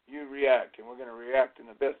how you react, and we're going to react in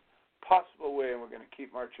the best possible way, and we're going to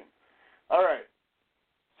keep marching. All right.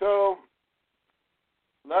 So,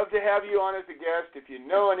 love to have you on as a guest. If you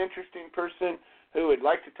know an interesting person who would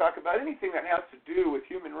like to talk about anything that has to do with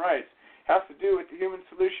human rights, has to do with the Human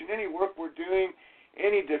Solution, any work we're doing,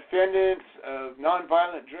 any defendants of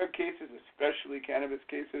nonviolent drug cases, especially cannabis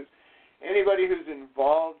cases, anybody who's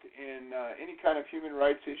involved in any kind of human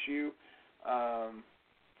rights issue,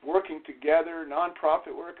 working together,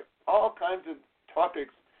 nonprofit work, all kinds of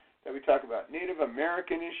topics that we talk about. Native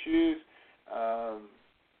American issues,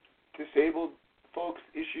 disabled folks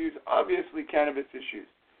issues, obviously cannabis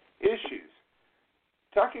issues.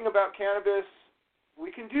 Talking about cannabis,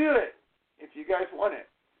 we can do it if you guys want it.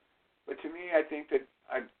 But to me, I think that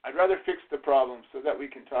I'd rather fix the problem so that we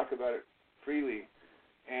can talk about it freely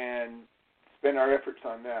and spend our efforts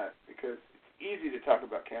on that, because it's easy to talk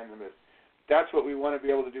about cannabis. That's what we want to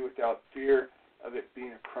be able to do without fear of it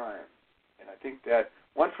being a crime. And I think that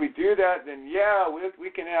once we do that, then we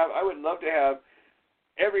can have, I would love to have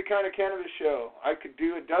every kind of cannabis show. I could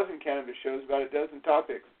do a dozen cannabis shows, about a dozen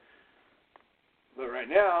topics. But right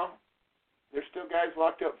now, there's still guys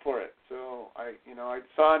locked up for it. So I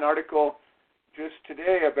saw an article just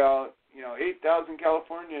today about 8,000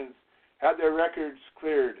 Californians had their records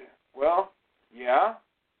cleared. Well, yeah,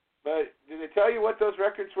 but did they tell you what those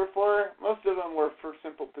records were for? Most of them were for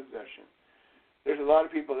simple possession. There's a lot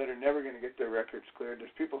of people that are never going to get their records cleared.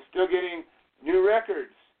 There's people still getting new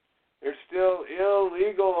records. There's still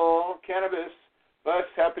illegal cannabis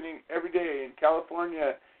busts happening every day in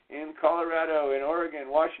California, in Colorado, in Oregon,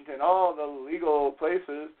 Washington, all the legal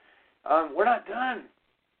places. We're not done.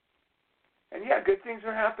 And good things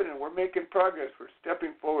are happening. We're making progress. We're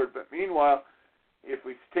stepping forward. But meanwhile, if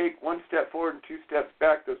we take one step forward and two steps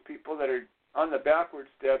back, those people that are on the backward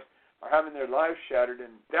steps are having their lives shattered,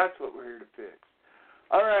 and that's what we're here to fix.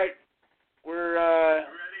 All right.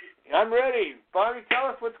 I'm ready. Bobby,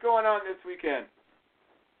 tell us what's going on this weekend.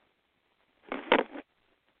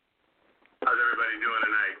 How's everybody doing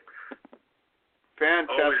tonight?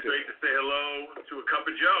 Fantastic. Always great to say hello to A Cup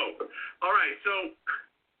of Joe. All right, so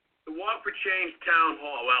the Walk for Change Town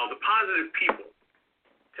Hall, the Positive People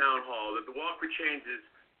Town Hall that the Walk for Change is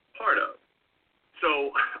part of,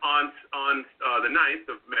 So on the 9th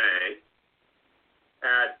of May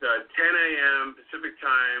at 10 a.m. Pacific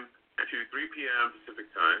time to 3 p.m. Pacific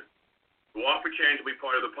time, the Walk for Change will be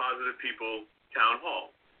part of the Positive People Town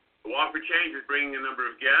Hall. The Walk for Change is bringing a number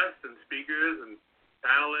of guests and speakers and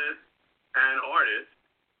panelists and artists.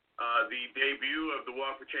 The debut of the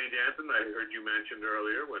Walk for Change anthem, I heard you mentioned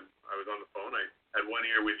earlier when I was on the phone. I had one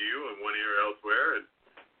ear with you and one ear elsewhere, and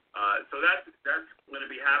so that's going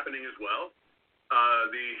to be happening as well.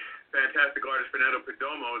 The fantastic artist Fernando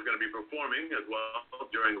Perdomo is going to be performing as well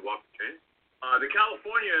during the Walk for Change. The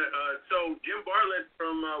California, so Jim Bartlett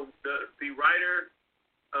from the writer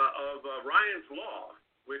of Ryan's Law,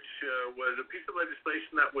 which was a piece of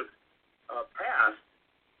legislation that was passed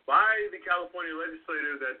by the California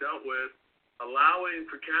legislature that dealt with allowing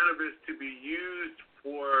for cannabis to be used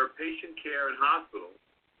for patient care in hospitals.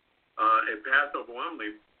 It passed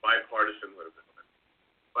overwhelmingly bipartisan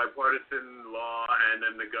law, and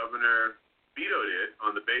then the governor vetoed it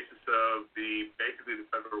on the basis of basically the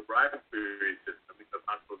federal bribery system, because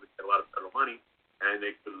hospitals get a lot of federal money and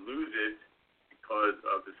they could lose it because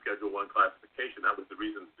of the Schedule I classification. That was the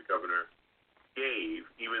reason the governor gave,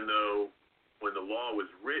 even though when the law was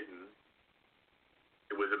written,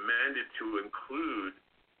 it was amended to include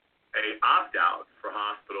a opt-out for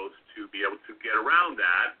hospitals to be able to get around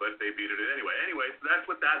that, but they vetoed it anyway. So that's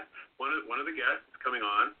one of the guests is coming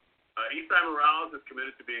on. Isai Morales is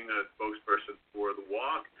committed to being a spokesperson for the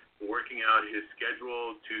Walk, working out his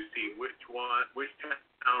schedule to see which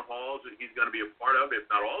town halls that he's going to be a part of, if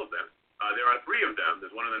not all of them. There are 3 of them.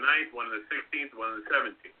 There's one on the 9th, one on the 16th, one on the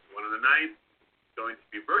 17th. One on the 9th is going to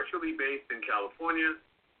be virtually based in California,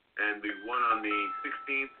 and the one on the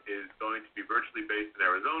 16th is going to be virtually based in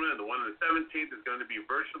Arizona, and the one on the 17th is going to be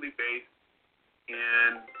virtually based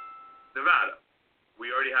in Nevada.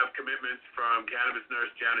 We already have commitments from cannabis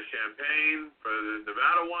nurse Janice Champagne for the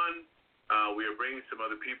Nevada one. We are bringing some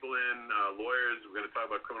other people in, lawyers. We're going to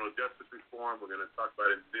talk about criminal justice reform. We're going to talk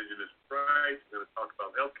about indigenous rights. We're going to talk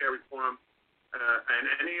about healthcare reform, and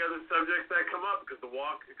any other subjects that come up, because the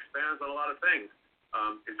Walk expands on a lot of things.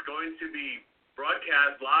 It's going to be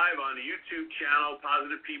broadcast live on the YouTube channel,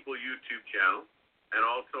 Positive People YouTube channel, and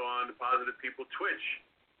also on the Positive People Twitch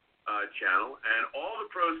channel. And all the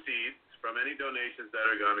proceeds from any donations that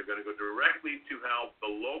are going to go directly to help the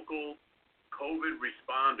local COVID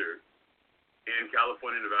responders in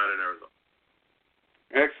California, Nevada, and Arizona.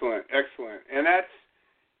 Excellent. And that's,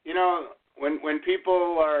 when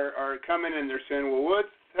people are coming and they're saying, well,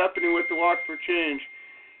 what's happening with the Walk for Change?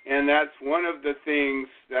 And that's one of the things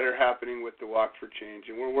that are happening with the Walk for Change.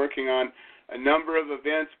 And we're working on a number of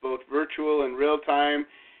events, both virtual and real time,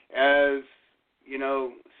 as,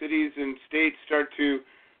 cities and states start to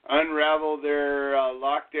unravel their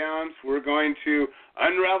lockdowns. We're going to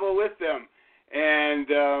unravel with them. And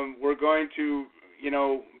we're going to,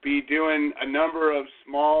 be doing a number of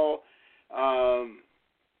small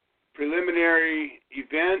preliminary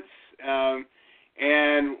events,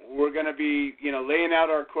 and we're going to be, laying out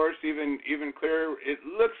our course even clearer. It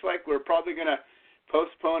looks like we're probably going to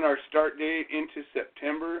postpone our start date into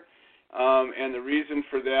September, and the reason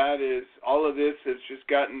for that is all of this has just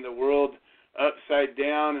gotten the world upside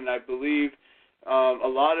down, and I believe a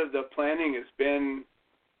lot of the planning has been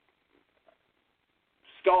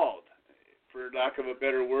stalled, for lack of a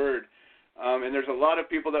better word. And there's a lot of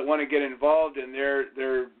people that want to get involved, and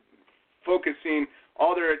they're focusing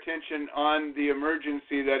all their attention on the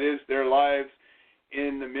emergency that is their lives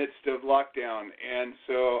in the midst of lockdown. And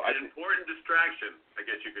so an important distraction, I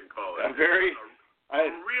guess you can call it. A real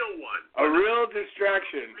one. A real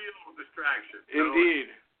distraction. Indeed.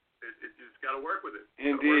 You just got to work with it.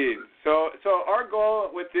 Indeed. So our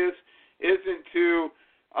goal with this isn't to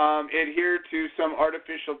adhere to some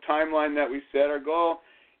artificial timeline that we set. Our goal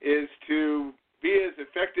is to be as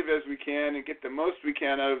effective as we can and get the most we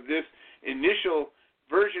can out of this initial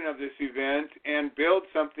version of this event and build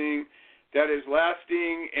something that is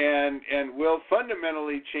lasting and will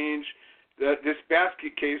fundamentally change this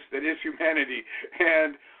basket case that is humanity.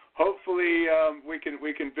 And hopefully we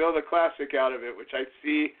can build a classic out of it, which I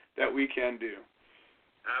see that we can do.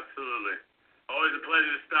 Absolutely. Always a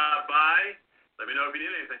pleasure to stop by. Let me know if you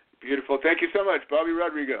need anything. Beautiful. Thank you so much, Bobby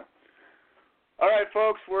Rodrigo. All right,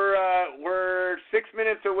 folks, we're 6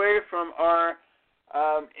 minutes away from our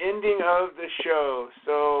ending of the show.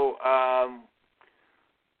 So I'm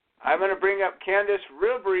going to bring up Candace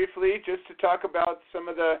real briefly just to talk about some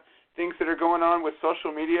of the things that are going on with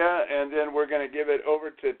social media, and then we're going to give it over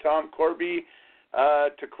to Tom Corby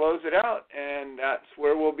to close it out, and that's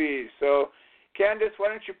where we'll be. So, Candace, why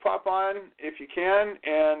don't you pop on if you can,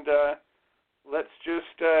 and let's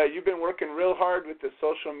just, you've been working real hard with the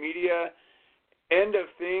social media end of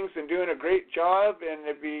things and doing a great job, and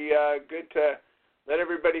it'd be good to let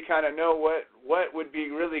everybody kind of know what would be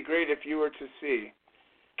really great if you were to see.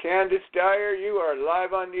 Candace Dyer, you are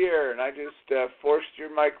live on the air, and I just forced your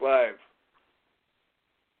mic live.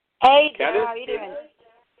 Hey, Joe, Candace, how are you doing?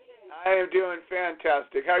 I am doing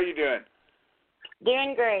fantastic. How are you doing?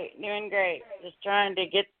 Doing great. Just trying to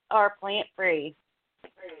get our plant free.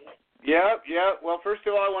 Yep. Well, first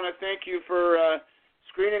of all, I want to thank you for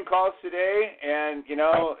screening calls today, and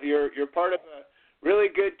you're part of a really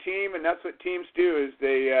good team, and that's what teams do is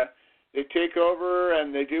they take over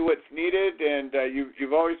and they do what's needed, and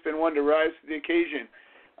you've always been one to rise to the occasion.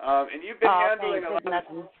 And you've been handling a lot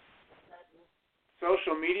of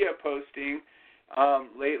social media posting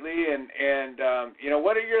lately, and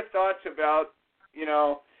what are your thoughts about,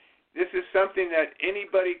 this is something that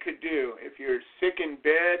anybody could do. If you're sick in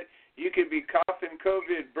bed, you could be coughing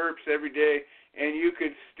COVID burps every day, and you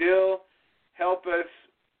could still help us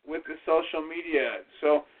with the social media.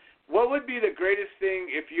 So what would be the greatest thing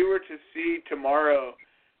if you were to see tomorrow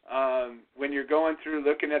when you're going through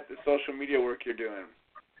looking at the social media work you're doing?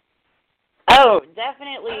 Oh,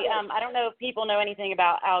 definitely. I don't know if people know anything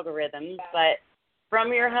about algorithms, but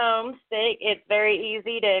from your home stick, it's very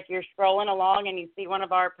easy to, if you're scrolling along and you see one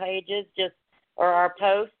of our pages or our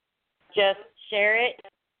posts, just share it,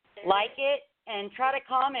 like it, and try to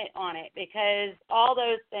comment on it, because all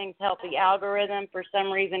those things help the algorithm. For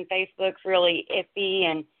some reason, Facebook's really iffy,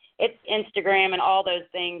 and it's Instagram and all those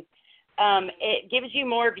things. It gives you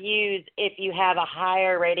more views if you have a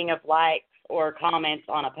higher rating of likes or comments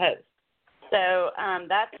on a post. So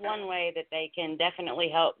that's one way that they can definitely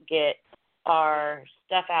help get our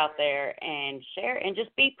stuff out there and share and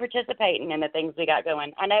just be participating in the things we got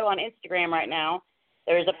going. I know on Instagram right now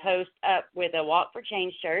there's a post up with a Walk for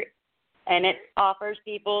Change shirt, and it offers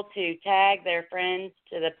people to tag their friends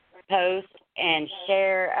to the post and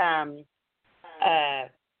share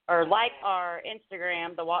or like our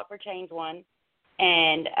Instagram, the Walk for Change one,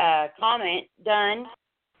 and comment done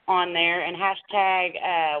on there and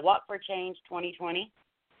hashtag Walk for Change 2020.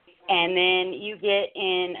 And then you get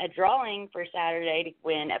in a drawing for Saturday to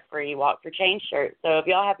win a free Walk for Change shirt. So if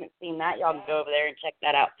y'all haven't seen that, y'all can go over there and check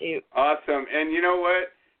that out too. Awesome. And you know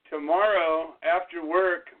what? Tomorrow after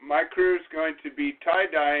work, my crew is going to be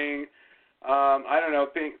tie-dyeing, I don't know,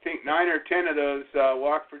 think 9 or 10 of those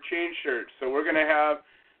Walk for Change shirts. So we're going to have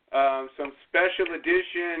some special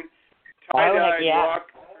edition tie-dye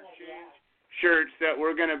Walk for Change shirts that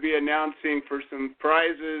we're going to be announcing for some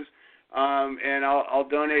prizes. And I'll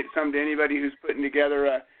donate some to anybody who's putting together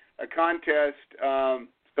a contest.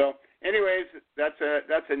 So, anyways, that's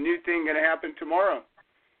a new thing going to happen tomorrow.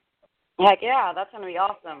 Heck yeah, that's going to be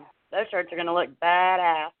awesome. Those shirts are going to look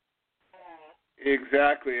badass.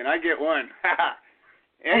 Exactly, and I get one.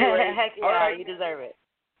 Anyways, heck yeah, right. You deserve it.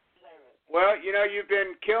 Well, you've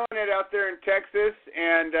been killing it out there in Texas,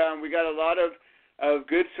 and we got a lot of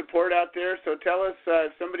good support out there. So tell us,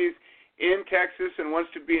 if somebody's in Texas and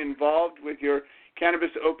wants to be involved with your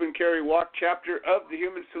Cannabis Open Carry Walk chapter of the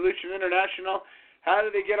Human Solution International, how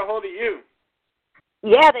do they get a hold of you?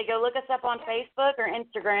 Yeah, they go look us up on Facebook or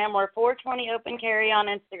Instagram. We're 420 Open Carry on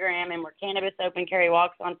Instagram, and we're Cannabis Open Carry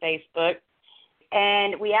Walks on Facebook.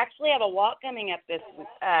 And we actually have a walk coming up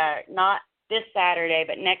not this Saturday,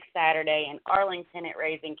 but next Saturday in Arlington at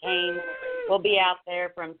Raising Cane's. We'll be out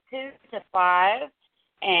there from 2 to 5.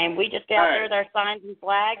 And we just get out there with our signs and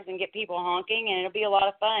flags and get people honking, and it'll be a lot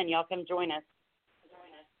of fun. Y'all come join us.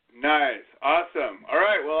 Nice. Awesome. All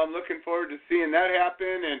right. Well, I'm looking forward to seeing that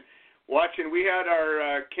happen and watching. We had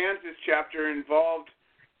our Kansas chapter involved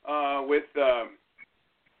with a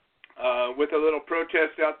little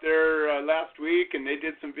protest out there last week, and they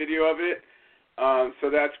did some video of it.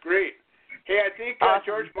 So that's great. Hey, I think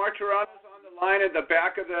George Martirano's on the line at the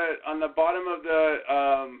back of on the bottom of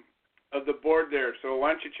the board there. So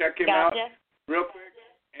why don't you check him out real quick,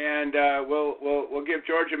 and we'll give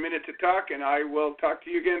George a minute to talk, and I will talk to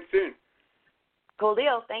you again soon. Cool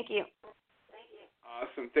deal. Thank you.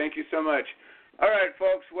 Awesome. Thank you so much. All right,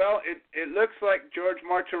 folks. Well, it looks like George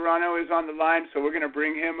Martirano is on the line, so we're going to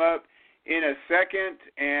bring him up in a second,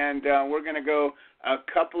 and we're going to go a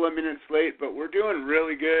couple of minutes late, but we're doing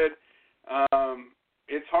really good.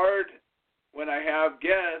 It's hard when I have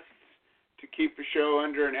guests to keep the show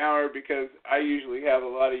under an hour because I usually have a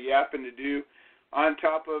lot of yapping to do on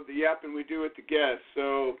top of the yapping we do with the guests.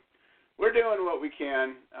 So we're doing what we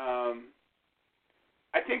can.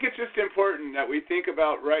 I think it's just important that we think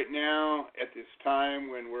about right now at this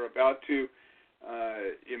time when we're about to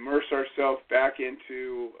immerse ourselves back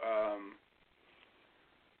into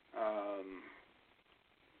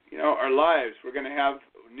our lives. We're going to have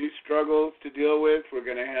new struggles to deal with. We're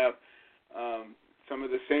going to have some of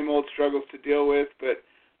the same old struggles to deal with. But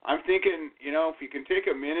I'm thinking, if you can take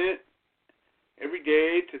a minute every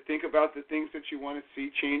day to think about the things that you want to see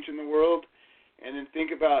change in the world, and then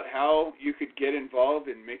think about how you could get involved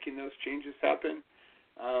in making those changes happen.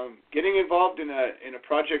 Getting involved in a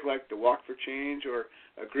project like the Walk for Change or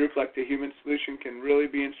a group like the Human Solution can really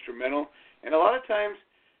be instrumental. And a lot of times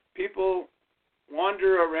people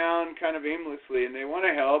wander around kind of aimlessly, and they want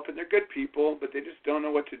to help, and they're good people, but they just don't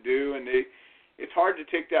know what to do, and it's hard to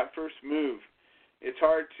take that first move. It's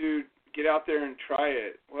hard to get out there and try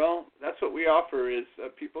it. Well, that's what we offer is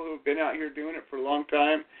people who have been out here doing it for a long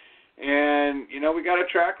time, and, we got a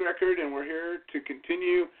track record, and we're here to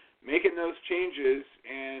continue making those changes.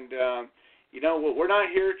 And, we're not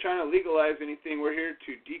here trying to legalize anything. We're here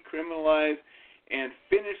to decriminalize and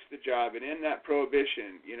finish the job and end that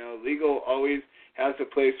prohibition. Legal always has a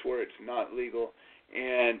place where it's not legal.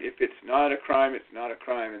 And if it's not a crime, it's not a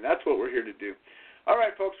crime. And that's what we're here to do. All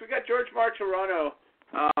right, folks, we got George Martorano,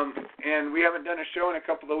 and we haven't done a show in a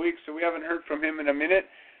couple of weeks, so we haven't heard from him in a minute.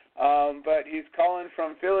 But he's calling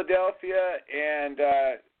from Philadelphia, and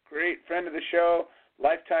great friend of the show,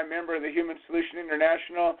 lifetime member of the Human Solution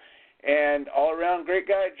International, and all-around great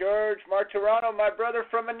guy, George Martorano, my brother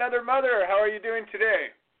from another mother. How are you doing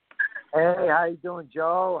today? Hey, how you doing,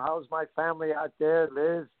 Joe? How's my family out there?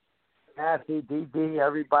 Liz, Kathy, Dee,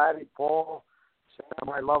 everybody, Paul. Send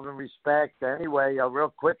my love and respect. Anyway, real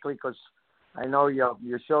quickly, because I know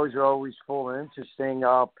your shows are always full and interesting.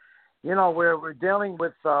 We're dealing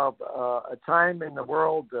with a time in the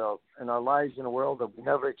world, in our lives in the world that we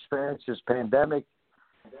never experienced, this pandemic.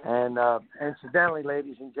 And incidentally,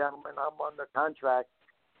 ladies and gentlemen, I'm under contract.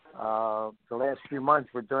 The last few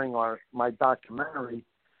months we're doing my documentary.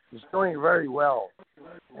 It's doing very well.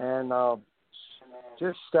 And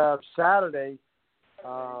just Saturday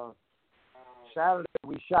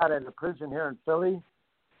we shot at a prison here in Philly.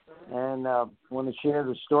 And I want to share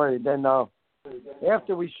the story. Then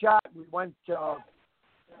after we shot, we went this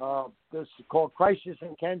is called Crisis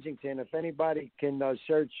in Kensington. If anybody can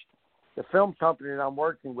search the film company that I'm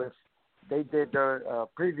working with, they did their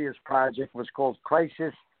previous project was called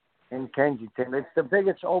Crisis in Kensington. It's the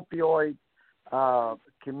biggest opioid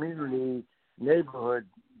community neighborhood.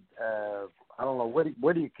 I don't know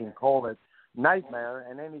what you can call it, nightmare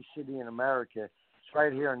in any city in America. It's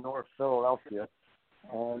right here in North Philadelphia,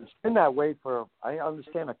 and it's been that way for I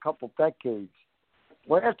understand a couple decades.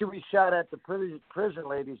 Well, after we shot at the prison,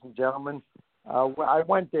 ladies and gentlemen, I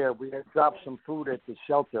went there. We had dropped some food at the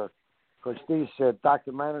shelter. Because these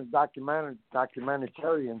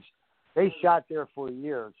documentarians, they shot there for a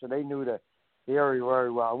year, so they knew the area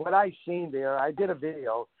very well. What I seen there, I did a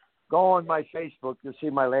video. Go on my Facebook, you'll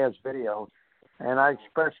see my last video, and I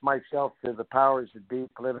expressed myself to the powers that be,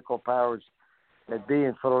 political powers that be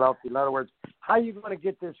in Philadelphia. In other words, how are you going to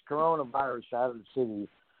get this coronavirus out of the city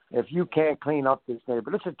if you can't clean up this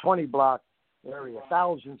neighborhood? It's a 20-block area,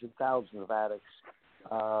 thousands and thousands of addicts.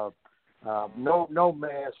 No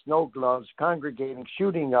masks, no gloves, congregating,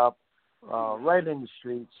 shooting up right in the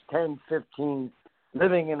streets, 10, 15,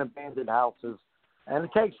 living in abandoned houses. And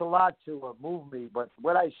it takes a lot to move me, but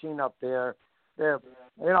what I seen up there, I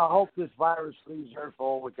hope this virus leaves Earth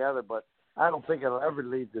altogether, but I don't think it'll ever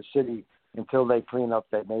leave the city until they clean up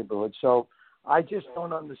that neighborhood. So I just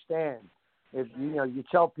don't understand. If you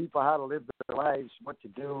tell people how to live their lives, what to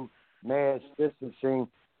do, mask, distancing,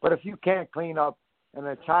 but if you can't clean up an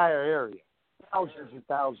entire area, thousands and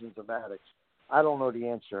thousands of addicts, I don't know the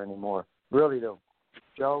answer anymore. Really do.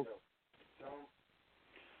 Joe?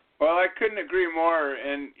 Well, I couldn't agree more,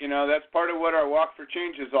 and, that's part of what our Walk for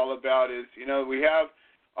Change is all about is, we have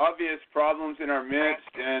obvious problems in our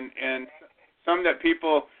midst and some that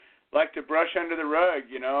people like to brush under the rug,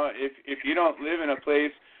 If you don't live in a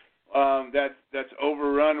place that's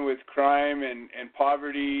overrun with crime and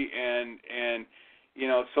poverty and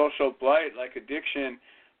social blight like addiction,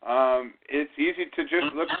 it's easy to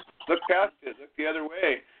just look past it, look the other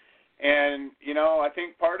way. And I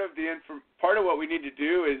think part of what we need to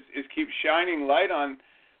do is keep shining light on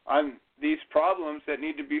these problems that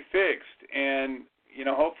need to be fixed. And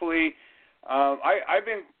hopefully, I've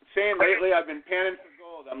been saying lately, I've been panning for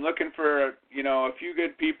gold. I'm looking for a few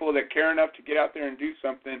good people that care enough to get out there and do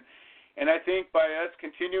something. And I think by us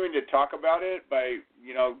continuing to talk about it, by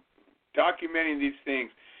documenting these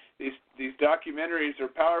things, these documentaries are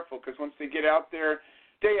powerful because once they get out there,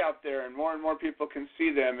 stay out there, and more people can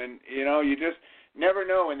see them. And you just never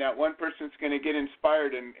know when that one person's going to get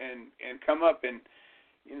inspired and come up. And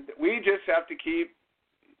we just have to keep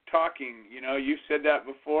talking. You've said that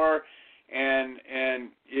before, and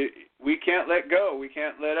we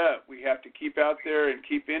can't let up. We have to keep out there and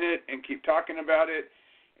keep in it and keep talking about it.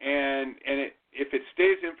 And if it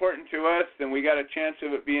stays important to us, then we got a chance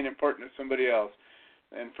of it being important to somebody else.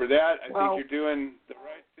 And for that, I think you're doing the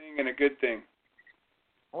right thing and a good thing.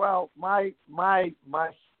 Well, my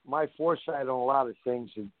foresight on a lot of things,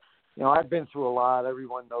 and I've been through a lot.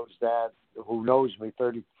 Everyone knows that. Who knows me?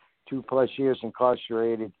 32 plus years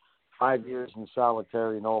incarcerated, 5 years in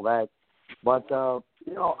solitary, and all that. But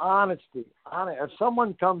honesty. If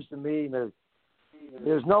someone comes to me and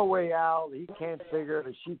there's no way out, he can't figure it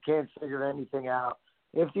or she can't figure anything out.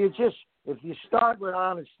 If you start with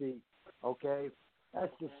honesty, okay,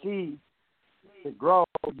 that's the seed to grow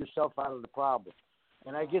yourself out of the problem.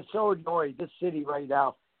 And I get so annoyed. This city right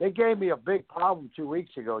now, they gave me a big problem 2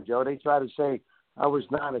 weeks ago, Joe. They tried to say I was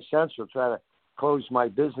non-essential, try to close my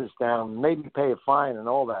business down, maybe pay a fine and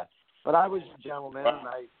all that. But I was a gentleman, and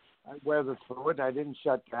I weathered through it. I didn't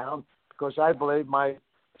shut down because I believe my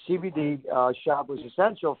CBD shop was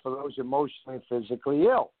essential for those emotionally and physically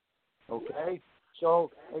ill. Okay? So,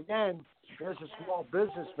 again, there's a small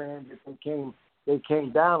businessman that they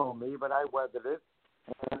came down on me, but I weathered it,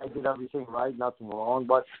 and I did everything right, nothing wrong.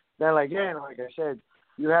 But then again, like I said,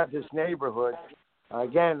 you have this neighborhood.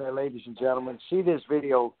 Again, ladies and gentlemen, see this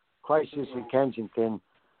video, Crisis in Kensington,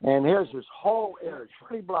 and here's this whole area,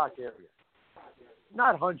 20-block area.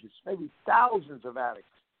 Not hundreds, maybe thousands of addicts.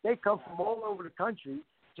 They come from all over the country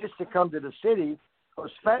just to come to the city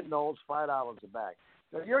because fentanyl's $5 a bag.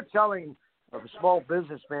 So you're telling a small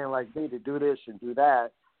businessman like me to do this and do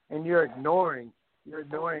that, and you're ignoring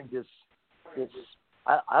this.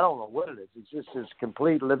 I don't know what it is. It's just this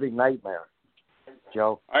complete living nightmare,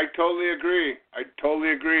 Joe. I totally agree.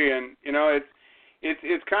 And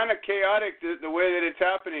it's kind of chaotic the way that it's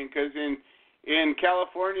happening, because in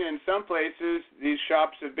California, in some places, these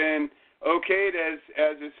shops have been okayed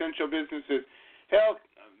as essential businesses. Hell,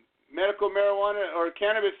 medical marijuana or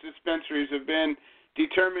cannabis dispensaries have been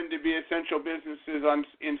determined to be essential businesses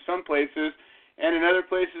in some places, and in other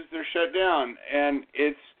places they're shut down. And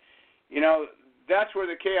it's, that's where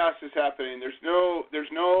the chaos is happening. There's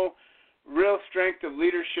no real strength of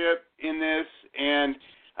leadership in this, and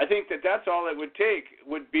I think that's all it would take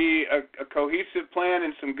would be a cohesive plan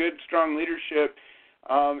and some good, strong leadership,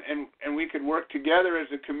 and we could work together as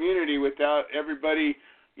a community without everybody,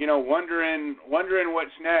 wondering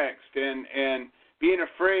what's next and being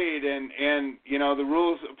afraid and the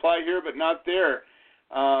rules apply here but not there.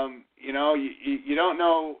 You don't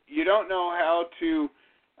know how to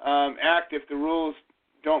act if the rules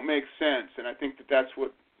don't make sense, and I think that's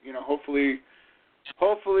what hopefully,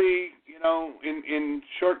 in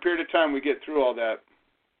short period of time we get through all that.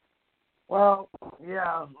 Well,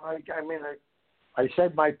 yeah, I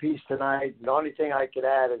said my piece tonight. The only thing I could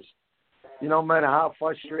add is, no matter how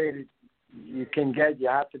frustrated you can get, you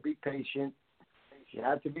have to be patient. You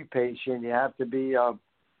have to be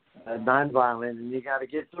nonviolent, and you got to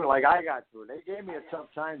get through. Like I got through. They gave me a tough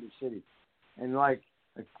time, the city, and like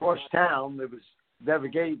across town there was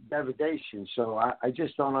devastation. So I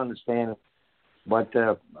just don't understand it. But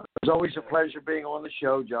it was always a pleasure being on the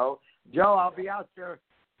show, Joe. Joe, I'll be out there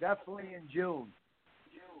definitely in June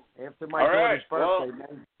after my daughter's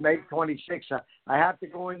birthday, May 26th. I have to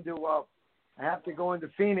go into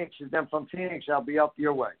Phoenix, and then from Phoenix I'll be up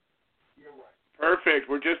your way. Perfect.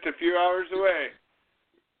 We're just a few hours away.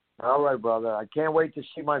 All right, brother. I can't wait to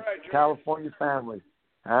see my California family.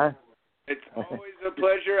 Huh? It's always a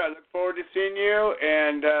pleasure. I look forward to seeing you,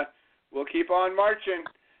 and we'll keep on marching.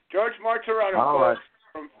 George Martirano. All right.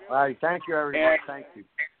 All right. Thank you, everyone. Thank you.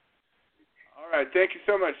 All right. Thank you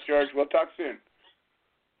so much, George. We'll talk soon.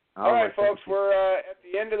 All right, folks. We're at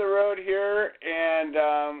the end of the road here, and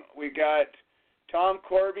we got Tom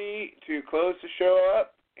Corby to close the show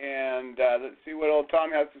up, and let's see what old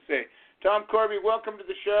Tom has to say. Tom Corby, welcome to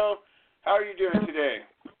the show. How are you doing today?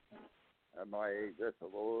 At my age, that's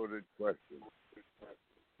a loaded question.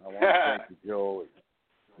 I want to thank you, Joe,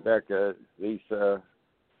 Becca, Lisa,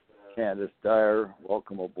 Candace Dyer.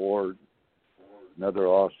 Welcome aboard. Another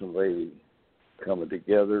awesome lady coming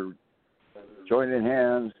together, joining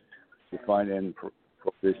hands to find end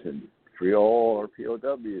prohibition. Free all our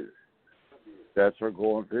POWs. That's our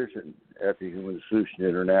goal and vision at the Human Solution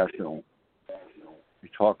International. We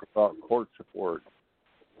talk about court support.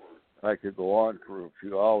 I could go on for a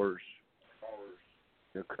few hours.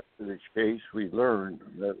 To cut to this case, we learned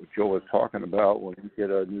that what Joe was talking about, when you get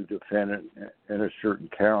a new defendant in a certain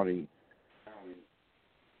county,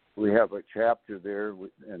 we have a chapter there,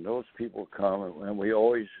 and those people come, and we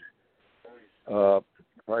always try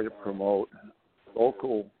to promote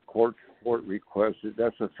local court support requests.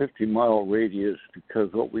 That's a 50-mile radius,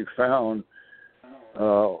 because what we found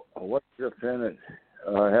what defendant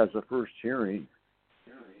has the first hearing,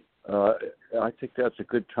 I think that's a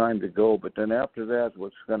good time to go. But then after that,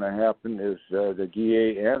 what's going to happen is the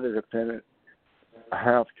DA and the defendant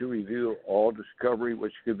have to review all discovery,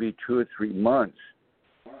 which could be 2 or 3 months.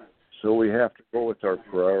 So we have to go with our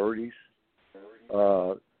priorities.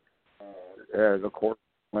 And of course,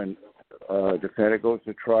 when defendant goes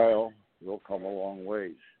to trial, we'll come a long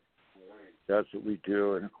ways. That's what we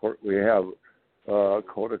do. And of course, we have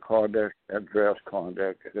code of conduct and draft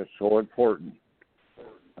conduct. That's so important.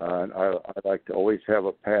 And I like to always have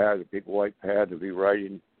a pad, a big white pad to be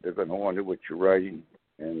writing. They're going to wonder what you're writing.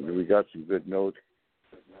 And we got some good notes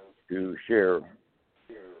to share.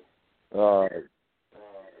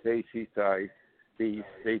 Stacey Thies.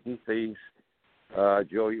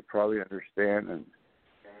 Joe, you probably understand, and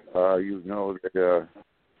you know that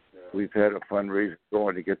we've had a fundraiser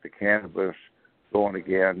going to get the cannabis going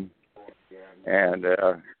again. And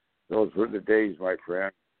those were the days, my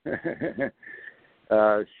friend.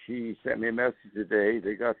 She sent me a message today.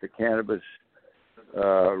 They got the cannabis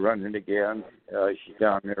running again. She's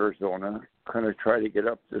down in Arizona. Going to try to get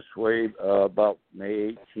up this way about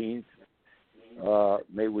May 18th.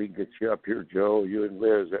 Maybe we can get you up here, Joe, you and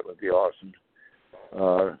Liz. That would be awesome.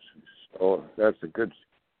 So that's a good,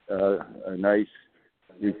 a nice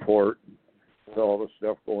report with all the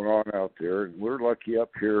stuff going on out there. And we're lucky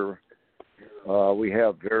up here. We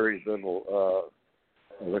have very little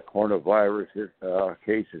the coronavirus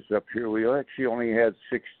cases up here. We actually only had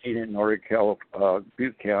 16 in Northern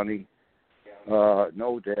Butte County,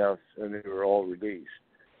 no deaths, and they were all released.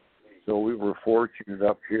 So we were fortunate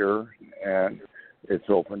up here, and it's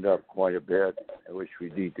opened up quite a bit, which we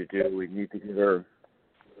need to do. We need to get our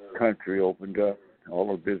country opened up, all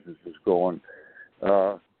our businesses going,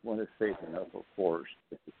 when it's safe enough, of course,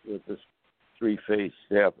 with this three-phase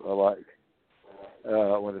step.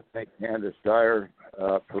 I want to thank Candace Dyer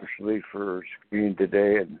personally for screening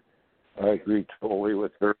today, and I agree totally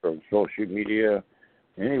with her on social media.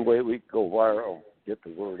 Any way we can go viral, get the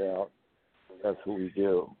word out, that's what we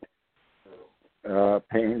do.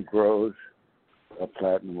 Pain grows, a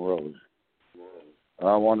platinum rose.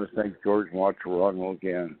 I want to thank George Martirano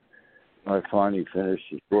again. I finally finished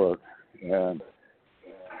his book, and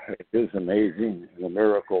it is amazing, the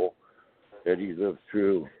miracle that he lived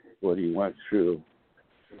through, what he went through.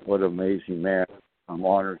 What an amazing man. I'm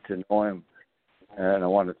honored to know him, and I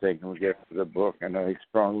want to thank him again for the book, and I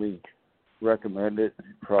strongly recommend it.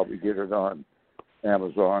 Probably get it on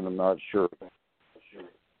Amazon, I'm not sure.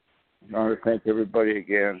 I want to thank everybody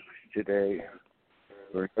again today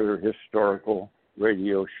for another historical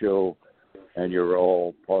radio show, and you're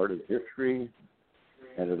all part of history,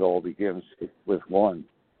 and it all begins with one,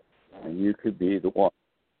 and you could be the one.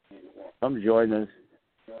 Come join us,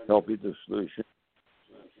 help be the solution,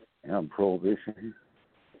 and prohibition.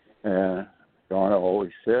 And Donna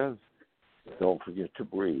always says, don't forget to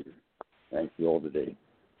breathe. Thank you all today.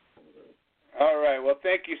 All right. Well,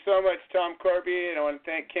 thank you so much, Tom Corby, and I want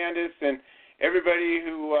to thank Candace and everybody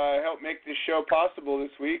who helped make this show possible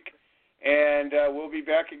this week. And we'll be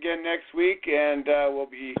back again next week, and we'll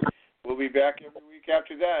be back every week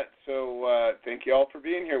after that. So thank you all for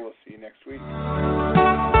being here. We'll see you next week.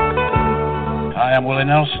 Hi, I'm Willie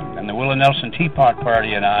Nelson, and the Willie Nelson Teapot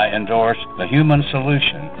Party and I endorse the Human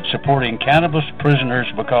Solution, supporting cannabis prisoners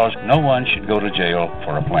because no one should go to jail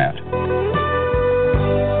for a plant.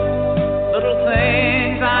 Little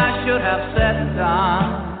things I should have said and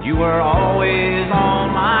done, you were always on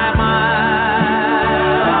my